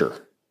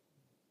pressure.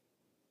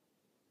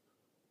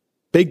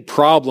 Big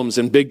problems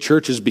in big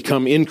churches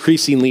become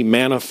increasingly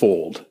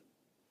manifold.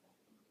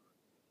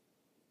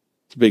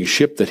 It's a big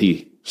ship that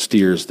he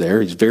steers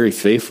there. He's very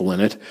faithful in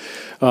it.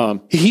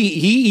 He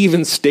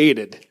even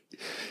stated,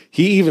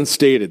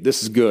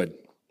 this is good.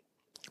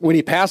 When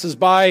he passes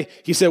by,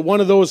 he said,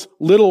 one of those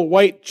little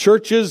white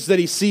churches that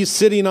he sees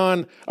sitting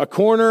on a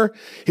corner,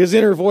 his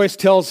inner voice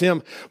tells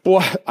him,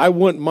 boy, I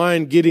wouldn't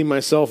mind getting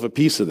myself a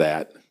piece of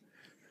that.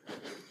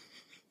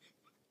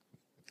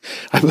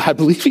 I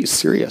believe he's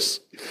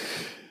serious.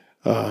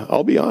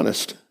 I'll be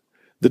honest.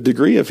 The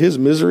degree of his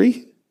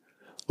misery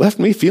left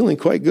me feeling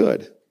quite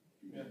good.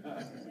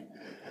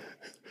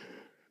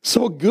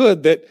 So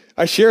good that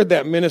I shared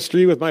that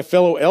ministry with my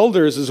fellow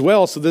elders as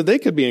well so that they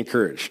could be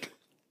encouraged.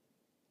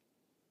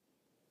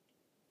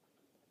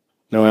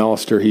 No,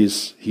 Alistair,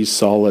 he's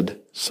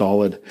solid.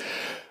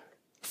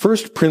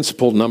 First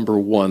principle number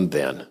 1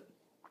 then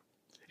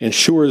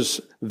ensures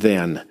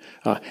then,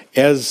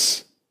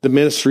 as the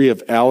ministry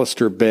of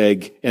Alistair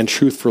Begg and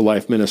Truth for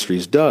Life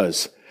Ministries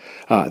does,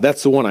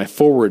 that's the one I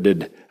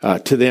forwarded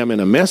to them in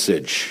a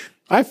message.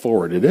 I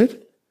forwarded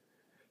it.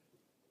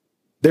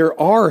 There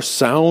are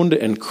sound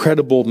and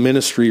credible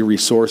ministry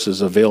resources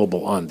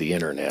available on the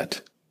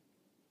internet.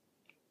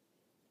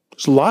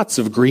 There's lots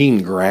of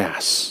green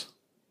grass.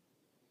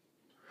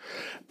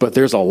 But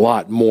there's a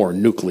lot more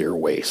nuclear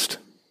waste.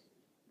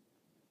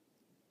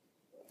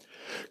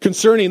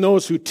 Concerning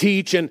those who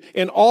teach and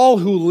all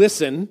who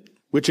listen,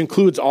 which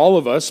includes all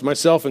of us,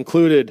 myself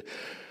included,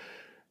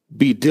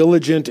 be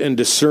diligent and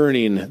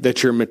discerning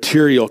that your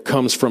material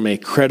comes from a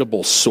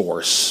credible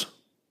source.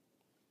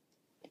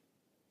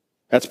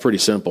 That's pretty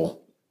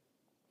simple.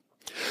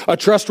 A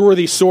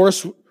trustworthy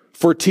source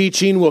for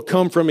teaching will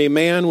come from a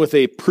man with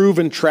a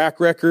proven track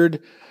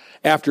record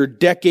after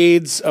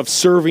decades of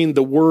serving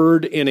the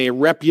word in a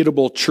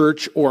reputable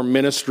church or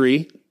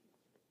ministry.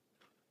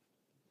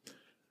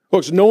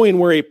 Folks, knowing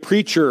where a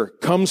preacher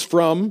comes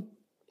from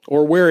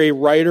or where a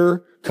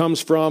writer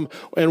comes from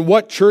and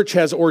what church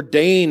has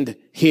ordained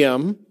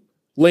him,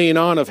 laying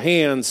on of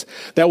hands,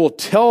 that will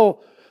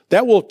tell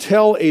That will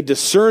tell a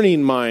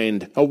discerning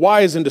mind, a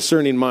wise and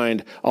discerning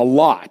mind, a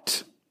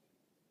lot.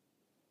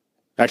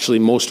 Actually,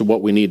 most of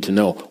what we need to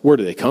know. Where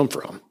do they come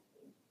from?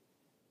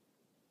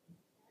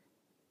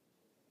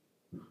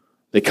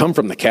 They come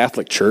from the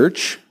Catholic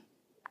Church.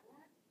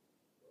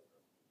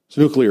 It's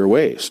nuclear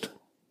waste.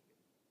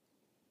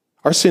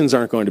 Our sins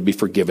aren't going to be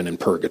forgiven in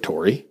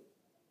purgatory.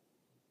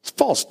 It's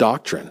false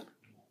doctrine.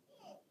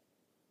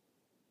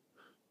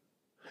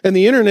 And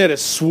the internet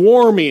is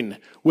swarming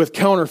with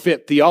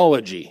counterfeit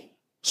theology.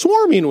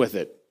 Swarming with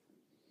it.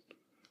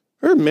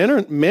 There are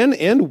men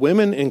and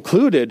women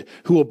included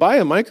who will buy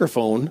a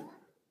microphone,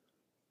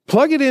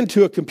 plug it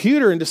into a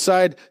computer, and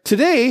decide,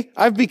 today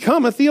I've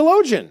become a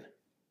theologian.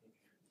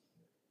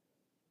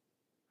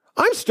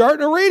 I'm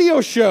starting a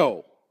radio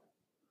show.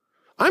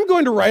 I'm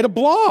going to write a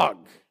blog.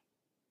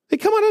 They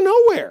come out of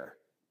nowhere.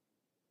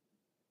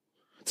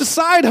 It's a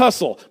side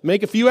hustle.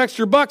 Make a few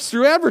extra bucks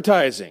through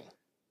advertising.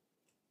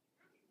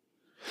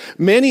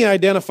 Many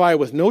identify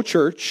with no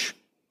church,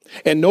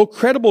 and no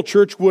credible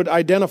church would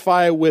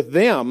identify with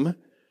them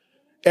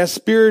as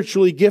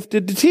spiritually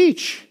gifted to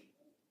teach.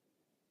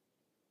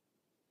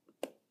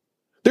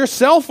 They're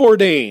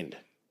self-ordained.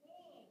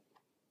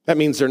 That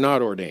means they're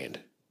not ordained.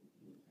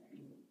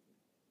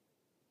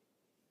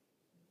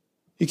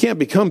 You can't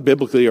become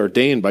biblically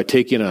ordained by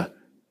taking a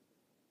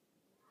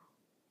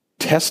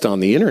test on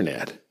the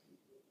internet.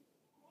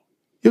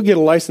 You'll get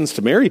a license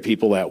to marry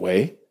people that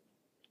way.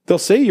 They'll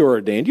say you're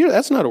ordained.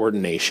 That's not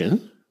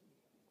ordination.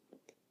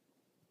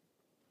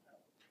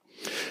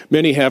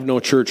 Many have no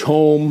church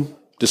home,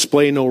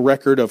 display no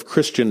record of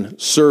Christian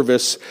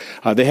service.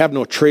 They have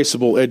no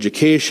traceable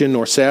education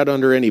nor sat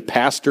under any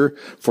pastor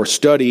for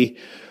study.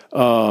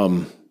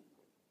 A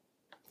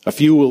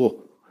few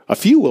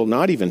will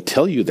not even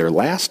tell you their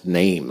last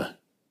name.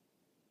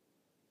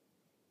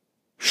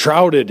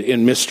 Shrouded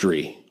in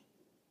mystery.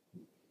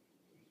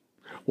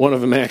 One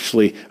of them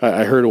actually,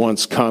 I heard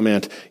once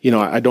comment,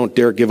 I don't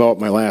dare give out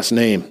my last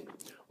name.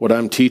 What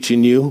I'm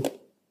teaching you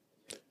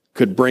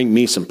could bring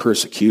me some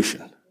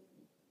persecution.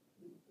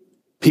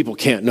 People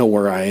can't know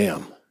where I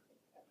am.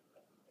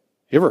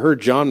 You ever heard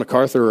John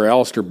MacArthur or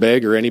Alistair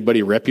Begg or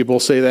anybody reputable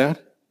say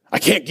that? I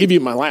can't give you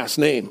my last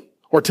name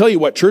or tell you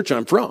what church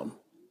I'm from.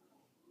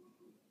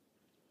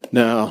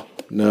 No.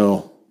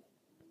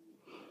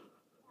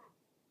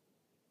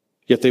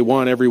 Yet they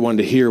want everyone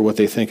to hear what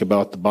they think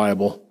about the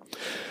Bible.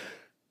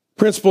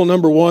 Principle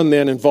number 1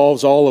 then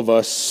involves all of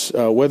us,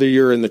 whether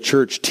you're in the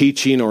church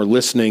teaching or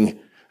listening,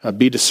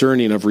 be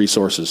discerning of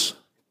resources.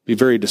 Be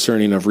very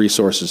discerning of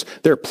resources.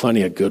 There are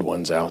plenty of good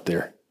ones out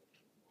there.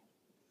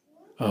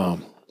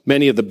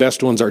 Many of the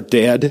best ones are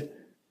dead.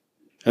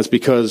 That's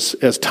because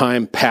as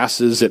time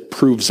passes, it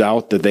proves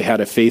out that they had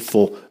a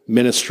faithful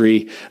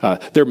ministry.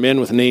 There are men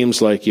with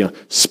names like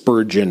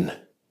Spurgeon,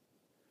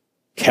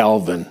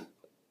 Calvin,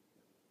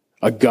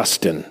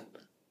 Augustine,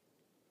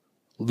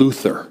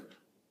 Luther,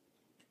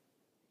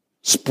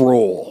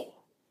 Sproul.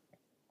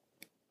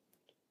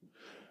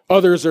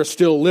 Others are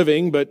still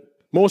living, but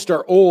most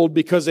are old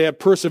because they have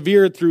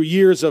persevered through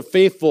years of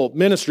faithful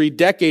ministry,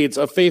 decades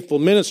of faithful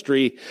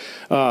ministry.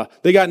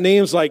 They got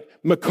names like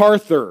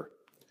MacArthur,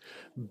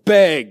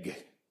 Begg,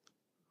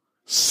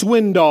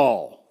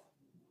 Swindoll,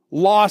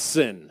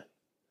 Lawson,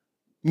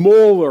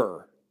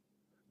 Moeller,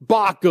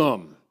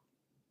 Bauckham.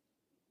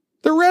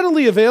 They're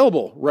readily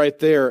available right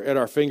there at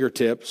our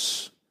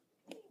fingertips.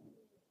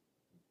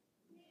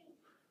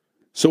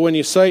 So when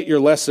you cite your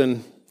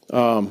lesson,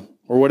 or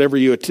whenever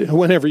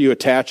you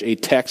attach a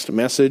text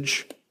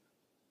message,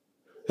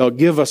 it'll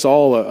give us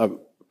all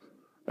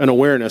an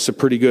awareness, a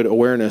pretty good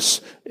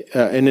awareness,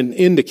 and an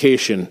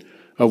indication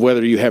of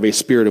whether you have a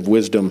spirit of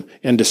wisdom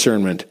and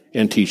discernment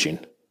and teaching.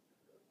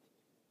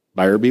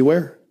 Buyer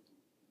beware.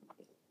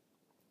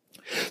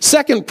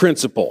 Second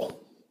principle.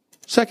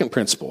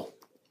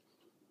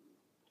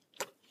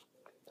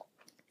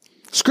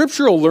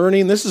 Scriptural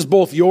learning, this is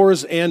both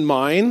yours and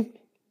mine,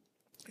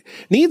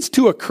 needs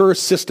to occur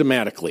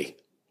systematically.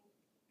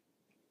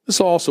 This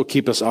will also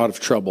keep us out of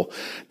trouble.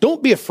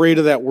 Don't be afraid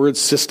of that word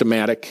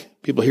systematic.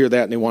 People hear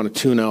that and they want to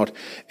tune out.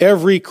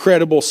 Every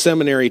credible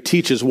seminary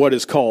teaches what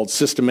is called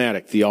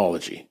systematic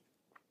theology.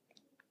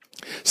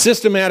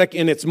 Systematic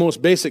in its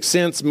most basic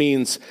sense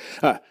means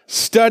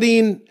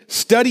studying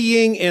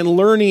and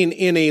learning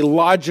in a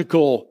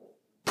logical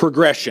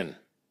progression.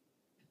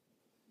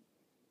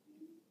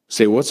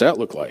 Say, what's that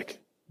look like?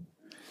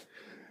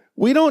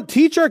 We don't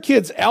teach our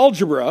kids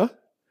algebra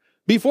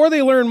before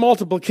they learn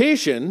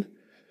multiplication,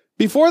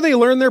 before they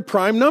learn their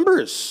prime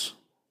numbers.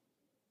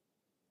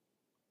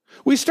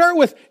 We start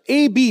with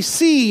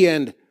ABC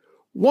and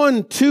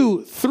 1,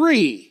 2,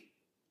 3.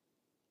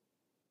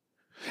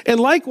 And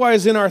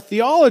likewise in our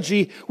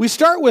theology, we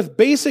start with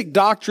basic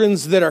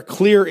doctrines that are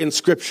clear in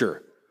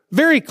Scripture,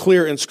 very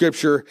clear in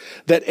Scripture,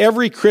 that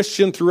every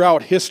Christian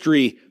throughout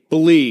history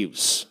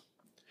believes.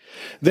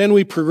 Then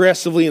we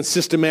progressively and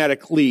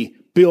systematically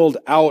build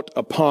out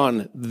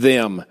upon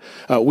them.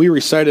 We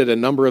recited a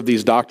number of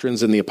these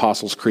doctrines in the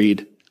Apostles'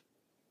 Creed.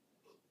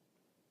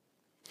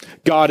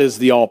 God is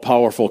the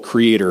all-powerful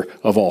creator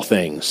of all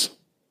things.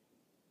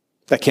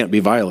 That can't be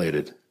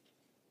violated.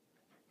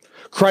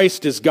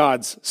 Christ is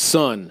God's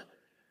Son.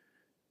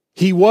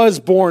 He was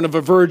born of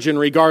a virgin,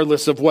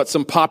 regardless of what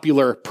some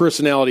popular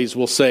personalities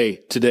will say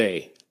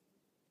today.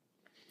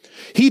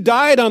 He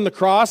died on the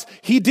cross.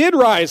 He did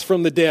rise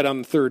from the dead on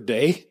the third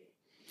day.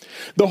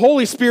 The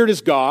Holy Spirit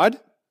is God.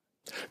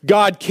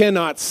 God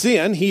cannot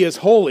sin. He is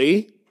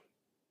holy,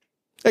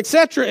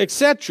 etc.,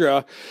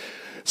 etc.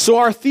 So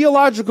our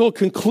theological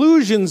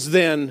conclusions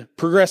then,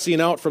 progressing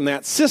out from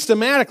that,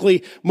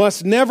 systematically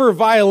must never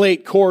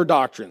violate core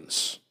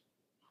doctrines.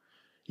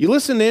 You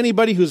listen to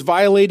anybody who's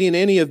violating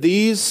any of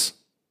these,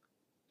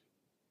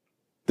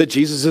 that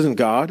Jesus isn't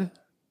God,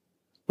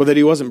 or that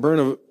he wasn't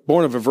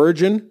born of a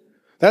virgin,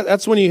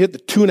 that's when you hit the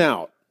tune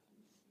out.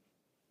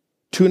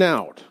 Tune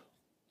out.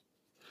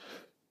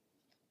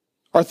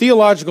 Our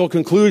theological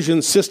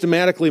conclusions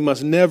systematically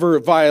must never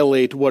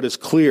violate what is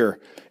clear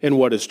and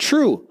what is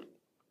true.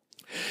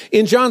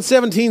 In John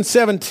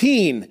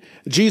 17:17,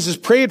 Jesus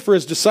prayed for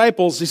his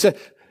disciples. He said,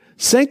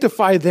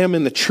 sanctify them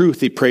in the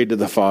truth, he prayed to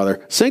the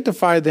Father.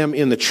 Sanctify them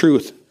in the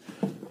truth.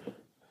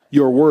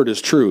 Your word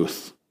is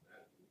truth.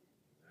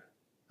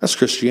 That's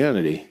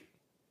Christianity.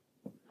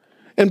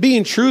 And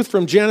being truth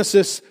from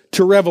Genesis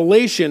to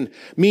Revelation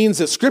means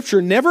that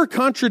Scripture never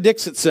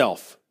contradicts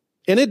itself.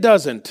 And it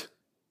doesn't.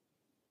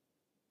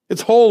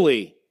 It's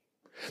holy.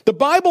 The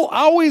Bible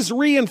always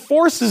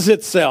reinforces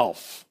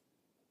itself.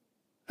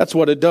 That's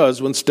what it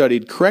does when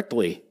studied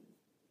correctly.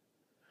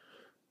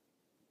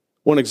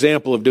 One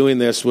example of doing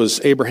this was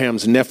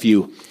Abraham's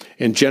nephew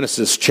in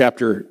Genesis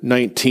chapter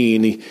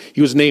 19.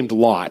 He was named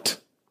Lot.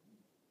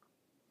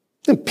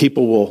 And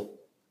people will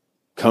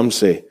come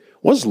say,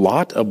 was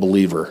Lot a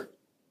believer?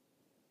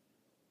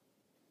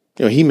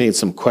 You know, he made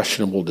some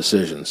questionable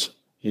decisions.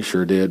 He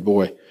sure did.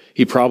 Boy,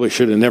 he probably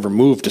should have never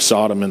moved to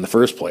Sodom in the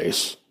first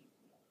place.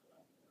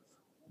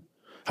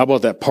 How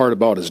about that part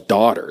about his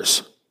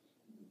daughters?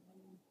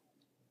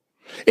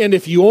 And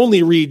if you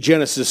only read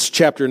Genesis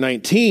chapter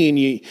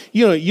 19,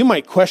 you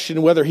might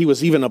question whether he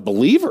was even a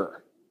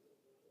believer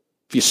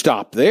if you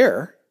stop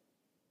there.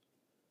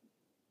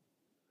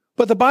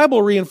 But the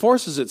Bible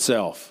reinforces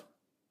itself.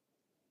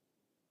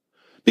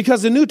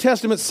 Because the New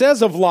Testament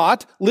says of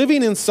Lot,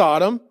 living in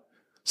Sodom,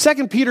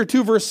 2 Peter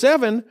 2 verse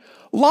 7,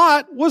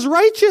 Lot was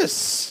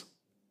righteous.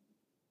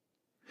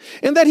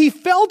 And that he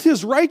felt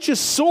his righteous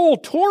soul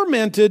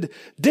tormented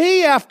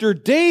day after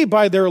day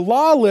by their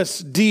lawless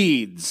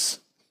deeds.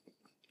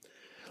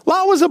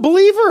 Lot was a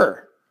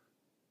believer.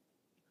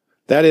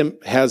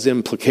 That has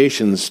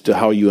implications to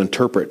how you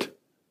interpret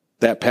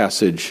that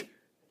passage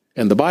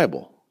and the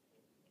Bible.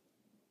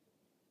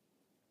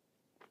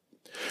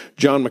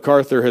 John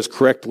MacArthur has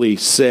correctly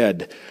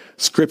said,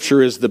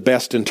 Scripture is the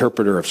best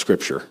interpreter of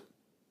Scripture.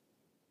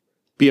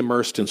 Be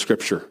immersed in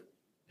Scripture,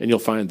 and you'll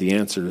find the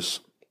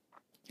answers.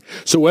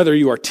 So whether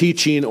you are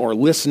teaching or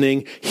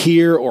listening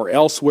here or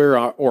elsewhere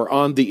or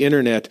on the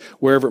internet,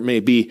 wherever it may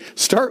be,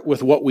 start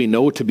with what we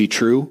know to be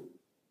true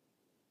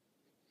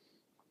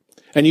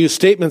and use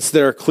statements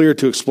that are clear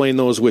to explain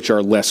those which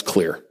are less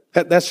clear.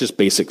 That's just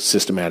basic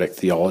systematic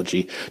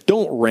theology.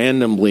 Don't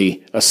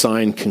randomly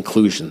assign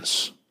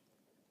conclusions.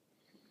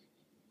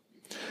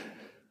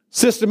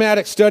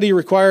 Systematic study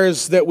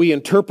requires that we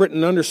interpret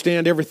and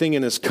understand everything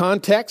in its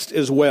context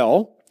as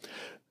well,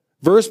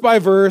 verse by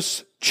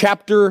verse,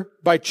 chapter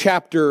by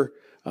chapter.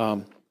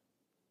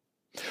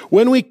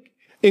 When we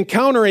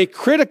encounter a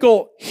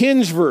critical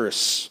hinge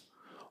verse,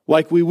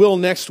 like we will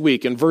next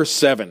week in verse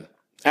 7,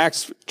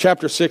 Acts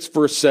chapter 6,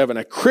 verse 7,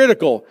 a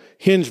critical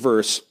hinge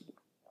verse,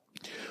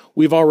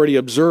 we've already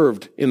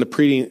observed in the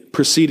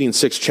preceding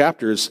 6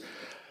 chapters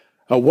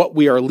what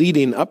we are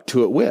leading up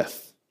to it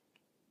with.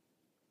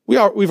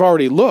 We've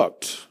already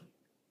looked.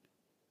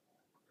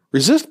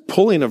 Resist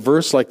pulling a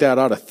verse like that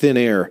out of thin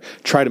air.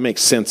 Try to make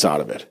sense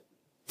out of it.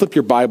 Flip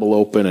your Bible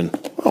open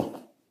and,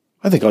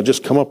 I think I'll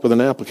just come up with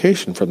an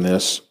application from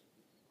this.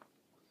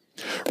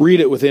 Read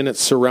it within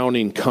its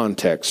surrounding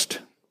context.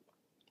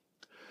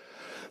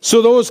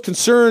 So those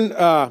concerning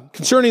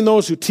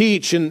those who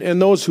teach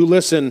and those who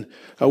listen,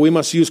 we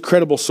must use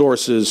credible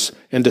sources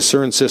and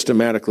discern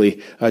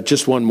systematically.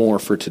 Just one more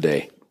for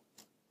today.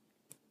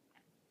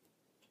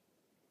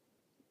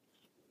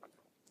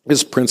 This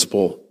is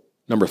principle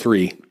number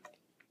 3.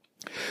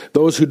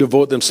 Those who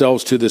devote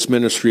themselves to this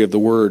ministry of the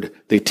word,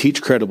 they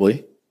teach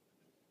credibly,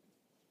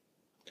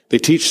 they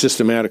teach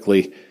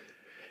systematically,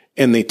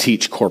 and they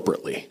teach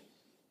corporately.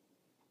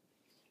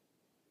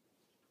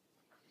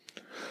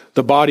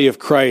 The body of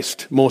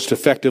Christ most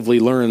effectively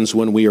learns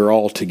when we are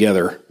all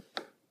together,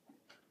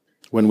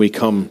 when we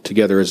come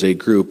together as a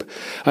group.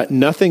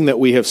 Nothing that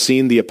we have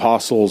seen the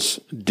apostles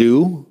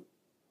do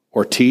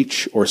or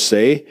teach or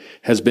say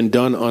has been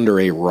done under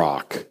a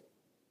rock.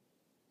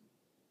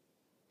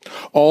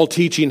 All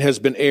teaching has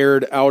been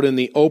aired out in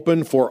the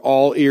open for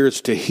all ears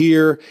to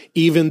hear,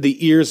 even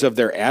the ears of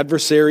their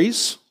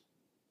adversaries.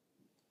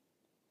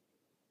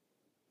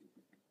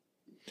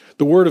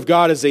 The Word of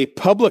God is a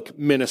public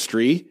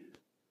ministry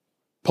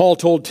Paul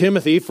told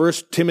Timothy,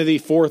 1 Timothy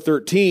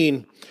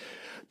 4:13,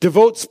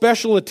 devote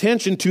special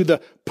attention to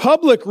the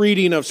public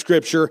reading of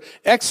Scripture,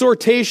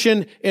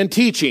 exhortation, and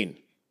teaching.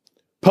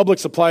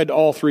 Public's applied to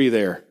all three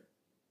there.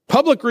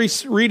 Public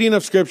reading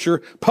of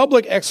Scripture,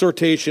 public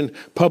exhortation,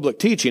 public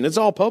teaching. It's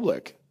all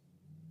public.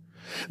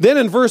 Then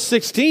in verse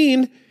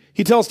 16,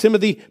 he tells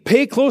Timothy,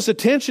 pay close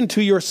attention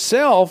to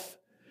yourself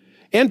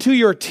and to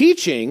your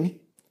teaching,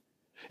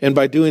 and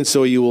by doing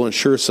so you will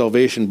ensure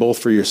salvation both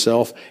for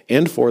yourself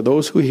and for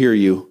those who hear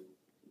you.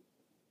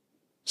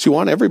 So you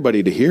want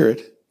everybody to hear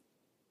it.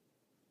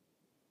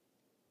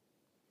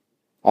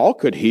 All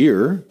could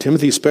hear.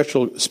 Timothy's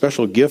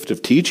special gift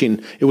of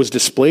teaching, it was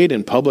displayed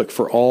in public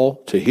for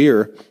all to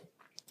hear.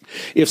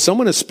 If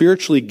someone is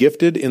spiritually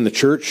gifted in the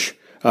church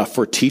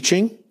for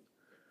teaching,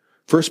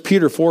 1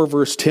 Peter 4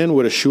 verse 10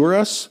 would assure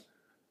us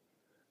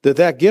that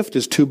that gift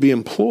is to be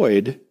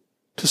employed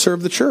to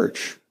serve the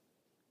church.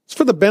 It's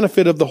for the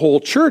benefit of the whole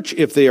church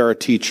if they are a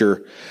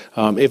teacher.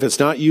 If it's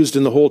not used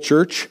in the whole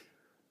church,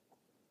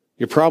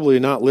 you're probably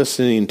not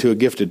listening to a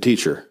gifted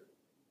teacher.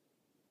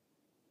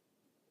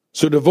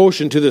 So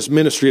devotion to this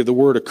ministry of the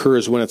word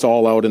occurs when it's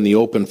all out in the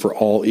open for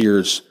all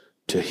ears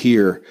to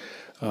hear.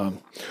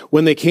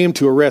 When they came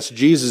to arrest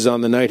Jesus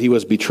on the night he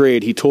was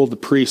betrayed, he told the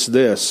priests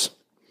this,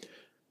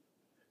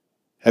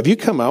 have you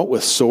come out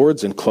with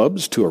swords and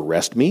clubs to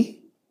arrest me,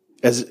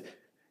 as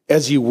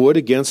you would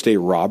against a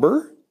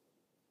robber?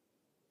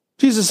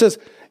 Jesus says,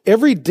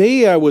 every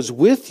day I was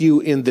with you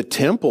in the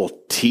temple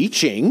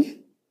teaching,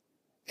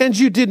 and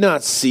you did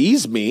not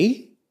seize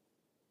me.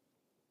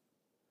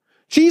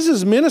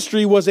 Jesus'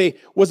 ministry was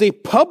a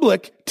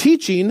public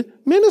teaching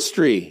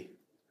ministry.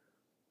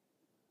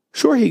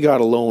 Sure, he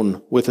got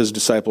alone with his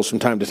disciples from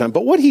time to time,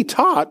 but what he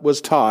taught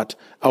was taught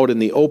out in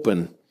the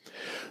open.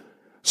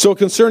 So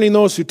concerning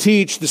those who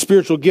teach, the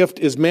spiritual gift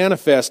is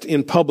manifest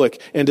in public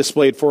and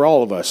displayed for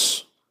all of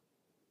us.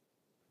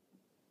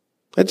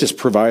 That just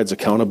provides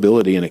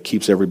accountability and it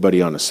keeps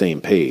everybody on the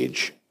same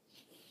page.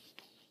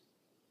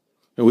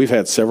 And we've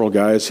had several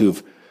guys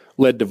who've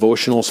led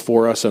devotionals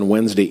for us on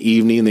Wednesday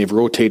evening. They've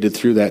rotated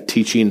through that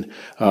teaching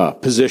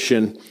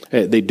position.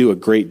 They do a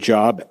great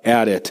job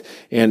at it.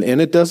 And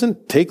it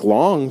doesn't take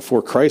long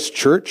for Christ's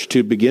church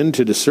to begin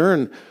to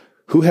discern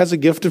who has a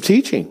gift of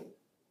teaching.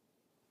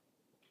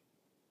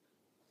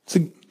 It's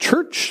the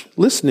church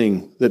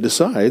listening that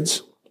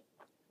decides.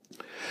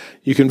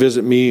 You can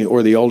visit me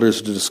or the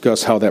elders to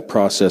discuss how that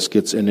process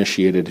gets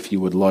initiated if you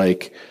would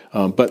like.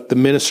 But the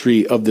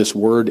ministry of this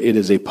word, it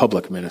is a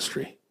public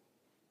ministry.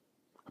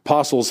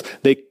 Apostles,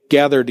 they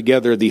gather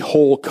together the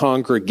whole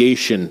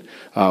congregation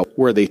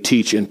where they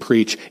teach and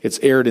preach. It's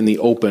aired in the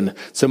open.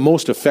 It's the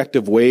most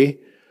effective way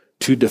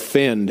to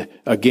defend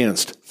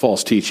against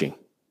false teaching,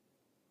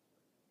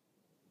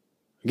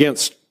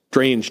 against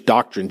strange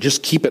doctrine.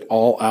 Just keep it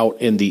all out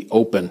in the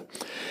open.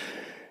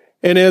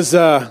 And as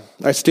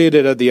I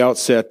stated at the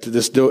outset,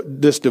 this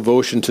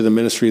devotion to the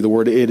ministry of the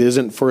word, it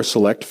isn't for a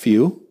select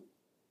few.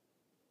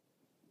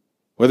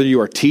 Whether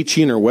you are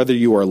teaching or whether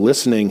you are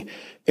listening,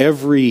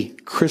 every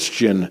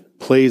Christian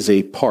plays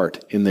a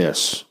part in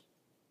this.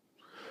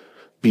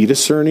 Be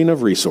discerning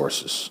of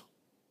resources.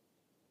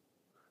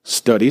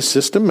 Study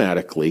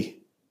systematically.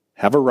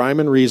 Have a rhyme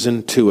and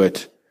reason to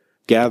it.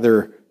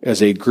 Gather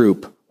as a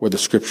group where the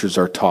scriptures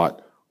are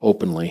taught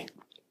openly.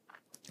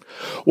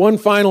 One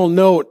final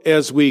note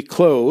as we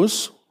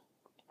close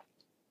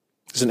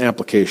is an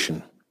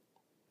application.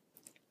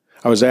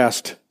 I was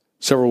asked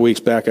several weeks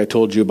back, I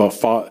told you about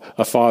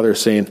a father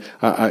saying,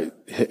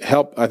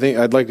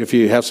 I'd like if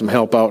you have some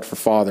help out for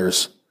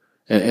fathers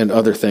and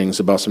other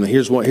things about something.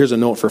 Here's a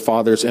note for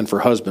fathers and for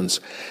husbands.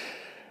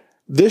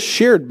 This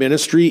shared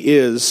ministry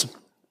is,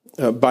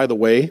 by the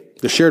way,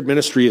 the shared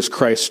ministry is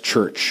Christ's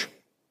church.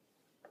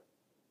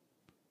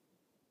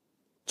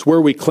 It's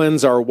where we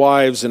cleanse our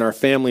wives and our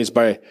families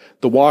by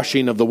the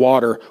washing of the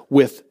water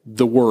with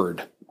the word.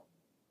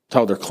 That's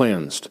how they're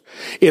cleansed.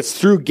 It's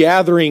through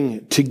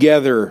gathering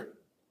together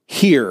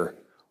here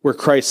where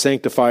Christ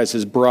sanctifies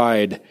his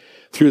bride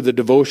through the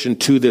devotion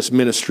to this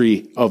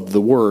ministry of the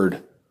word.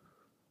 It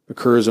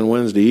occurs on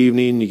Wednesday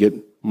evening. You get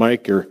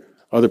Mike or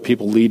other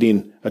people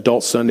leading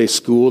adult Sunday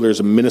school. There's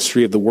a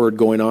ministry of the word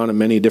going on in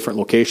many different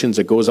locations.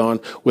 It goes on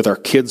with our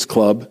kids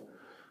club,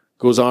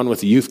 goes on with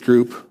the youth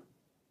group.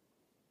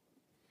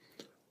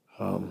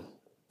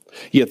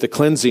 Yet the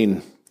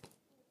cleansing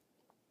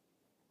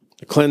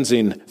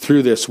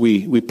through this,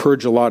 we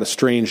purge a lot of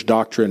strange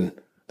doctrine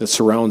that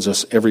surrounds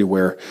us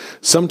everywhere.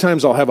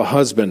 Sometimes I'll have a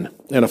husband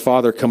and a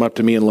father come up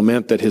to me and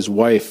lament that his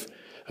wife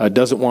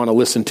doesn't want to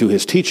listen to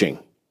his teaching.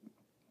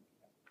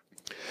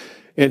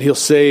 And he'll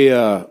say,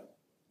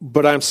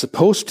 but I'm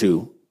supposed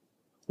to,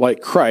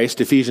 like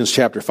Christ, Ephesians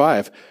chapter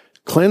 5,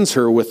 cleanse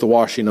her with the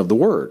washing of the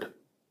word.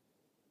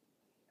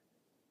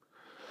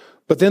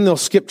 But then they'll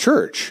skip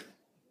church.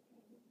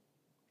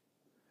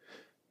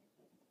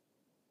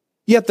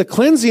 Yet the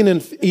cleansing in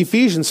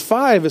Ephesians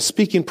 5 is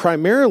speaking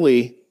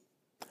primarily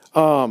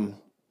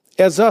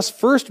as us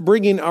first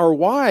bringing our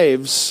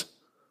wives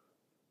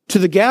to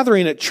the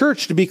gathering at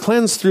church to be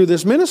cleansed through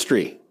this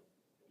ministry.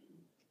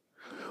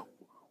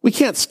 We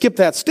can't skip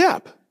that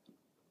step.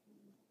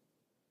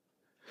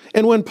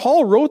 And when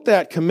Paul wrote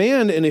that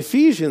command in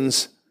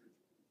Ephesians,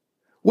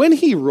 when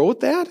he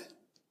wrote that,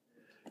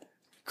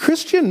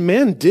 Christian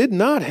men did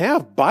not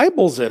have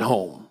Bibles at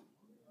home.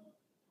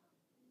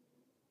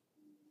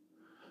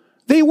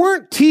 They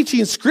weren't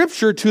teaching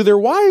Scripture to their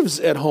wives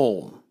at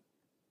home.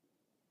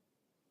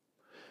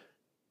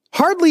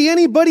 Hardly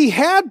anybody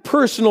had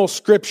personal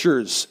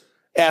Scriptures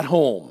at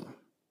home.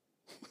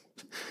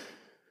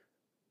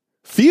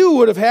 Few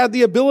would have had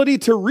the ability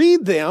to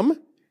read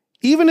them,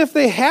 even if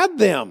they had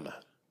them.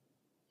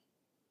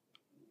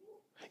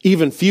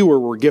 Even fewer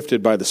were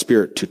gifted by the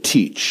Spirit to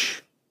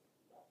teach.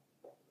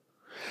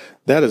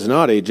 That is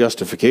not a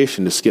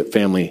justification to skip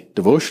family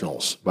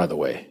devotionals, by the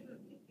way.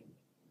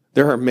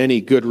 There are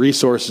many good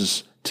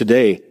resources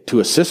today to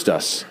assist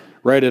us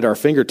right at our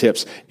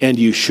fingertips, and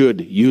you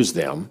should use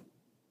them.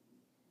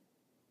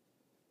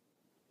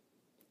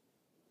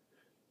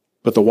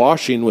 But the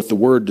washing with the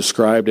word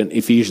described in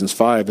Ephesians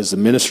 5 is the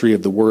ministry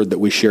of the word that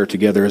we share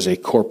together as a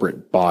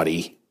corporate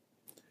body.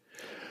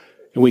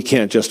 And we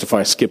can't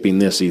justify skipping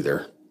this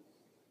either,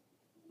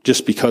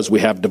 just because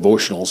we have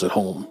devotionals at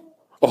home.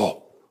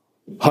 Oh,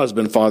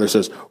 husband, father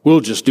says,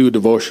 we'll just do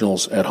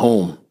devotionals at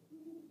home.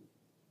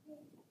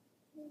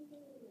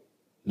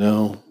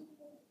 No,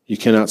 you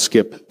cannot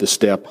skip the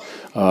step.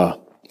 The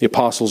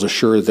apostles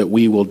assure that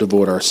we will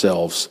devote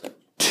ourselves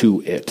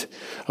to it.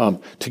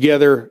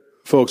 Together,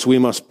 folks, we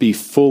must be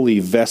fully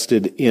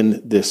vested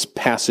in this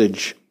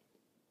passage.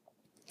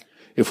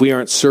 If we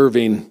aren't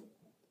serving,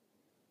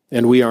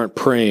 and we aren't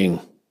praying,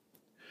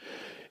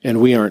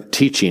 and we aren't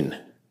teaching,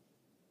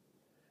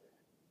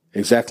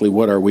 exactly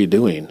what are we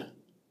doing?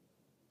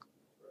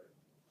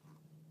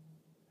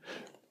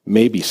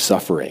 Maybe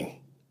suffering.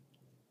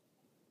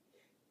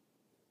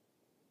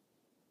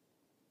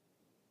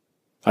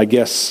 I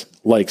guess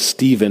like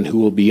Stephen, who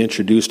will be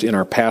introduced in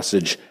our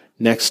passage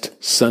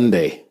next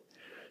Sunday,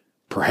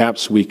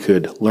 perhaps we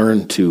could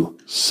learn to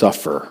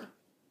suffer.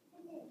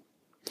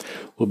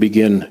 We'll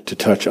begin to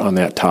touch on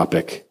that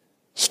topic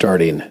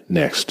starting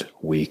next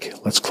week.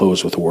 Let's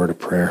close with a word of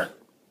prayer.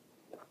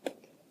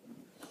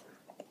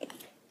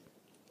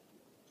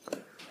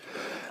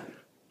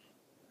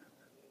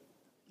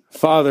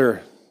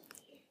 Father,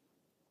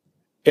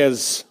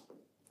 as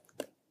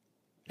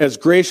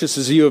gracious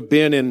as you have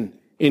been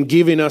in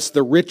giving us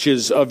the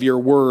riches of your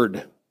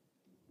word,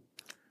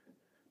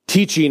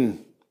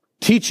 teaching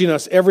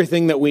us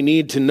everything that we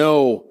need to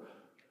know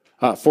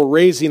for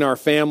raising our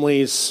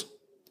families,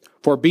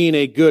 for being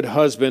a good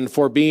husband,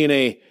 for being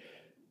a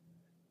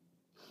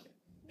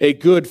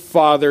good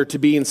father, to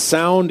being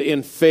sound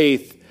in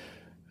faith.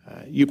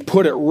 You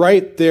put it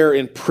right there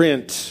in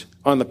print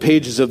on the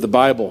pages of the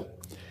Bible.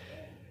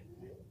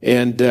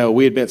 And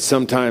we admit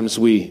sometimes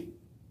we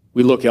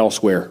look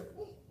elsewhere.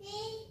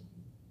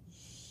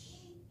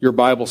 Your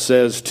Bible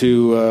says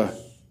to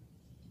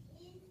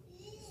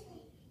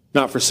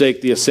not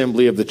forsake the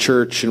assembly of the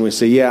church, and we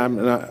say, I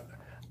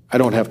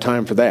don't have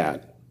time for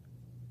that.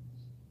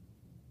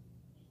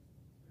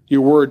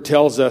 Your word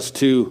tells us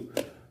to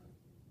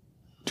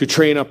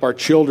train up our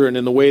children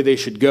in the way they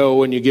should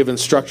go, and you give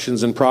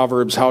instructions in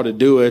Proverbs how to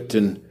do it,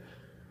 and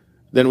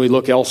then we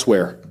look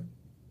elsewhere.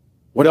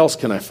 What else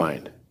can I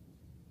find?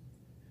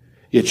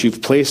 Yet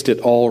you've placed it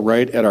all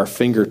right at our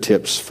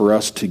fingertips for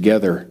us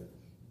together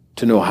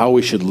to know how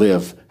we should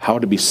live, how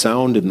to be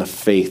sound in the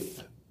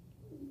faith,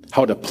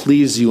 how to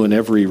please you in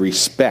every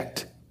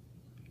respect.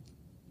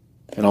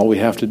 And all we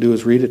have to do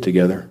is read it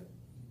together.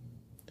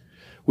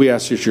 We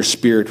ask that your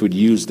Spirit would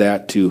use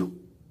that to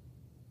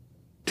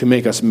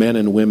make us men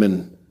and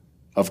women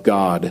of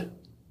God,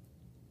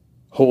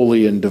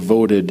 holy and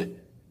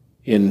devoted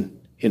in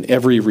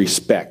every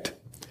respect,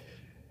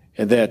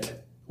 and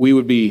that we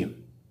would be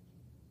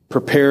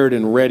prepared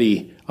and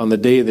ready on the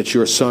day that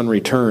your Son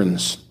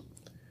returns,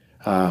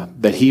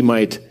 that he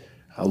might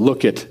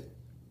look at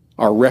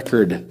our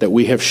record that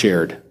we have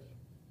shared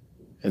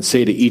and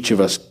say to each of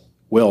us,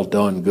 well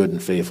done, good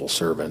and faithful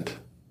servant.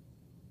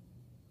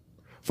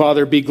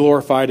 Father, be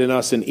glorified in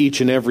us in each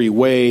and every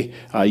way.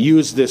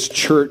 Use this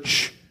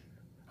church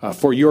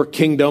for your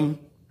kingdom,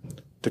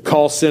 to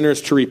call sinners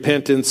to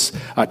repentance,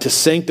 to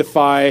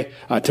sanctify,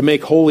 to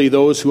make holy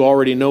those who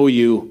already know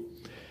you.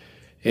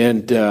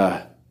 And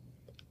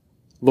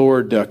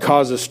Lord,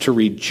 cause us to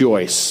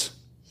rejoice,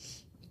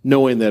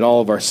 knowing that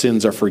all of our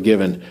sins are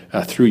forgiven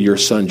through your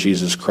Son,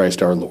 Jesus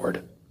Christ our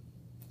Lord.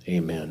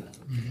 Amen.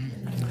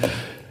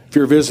 If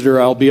you're a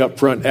visitor, I'll be up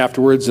front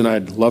afterwards, and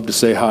I'd love to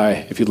say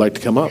hi if you'd like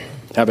to come up.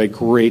 Have a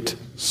great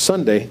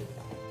Sunday.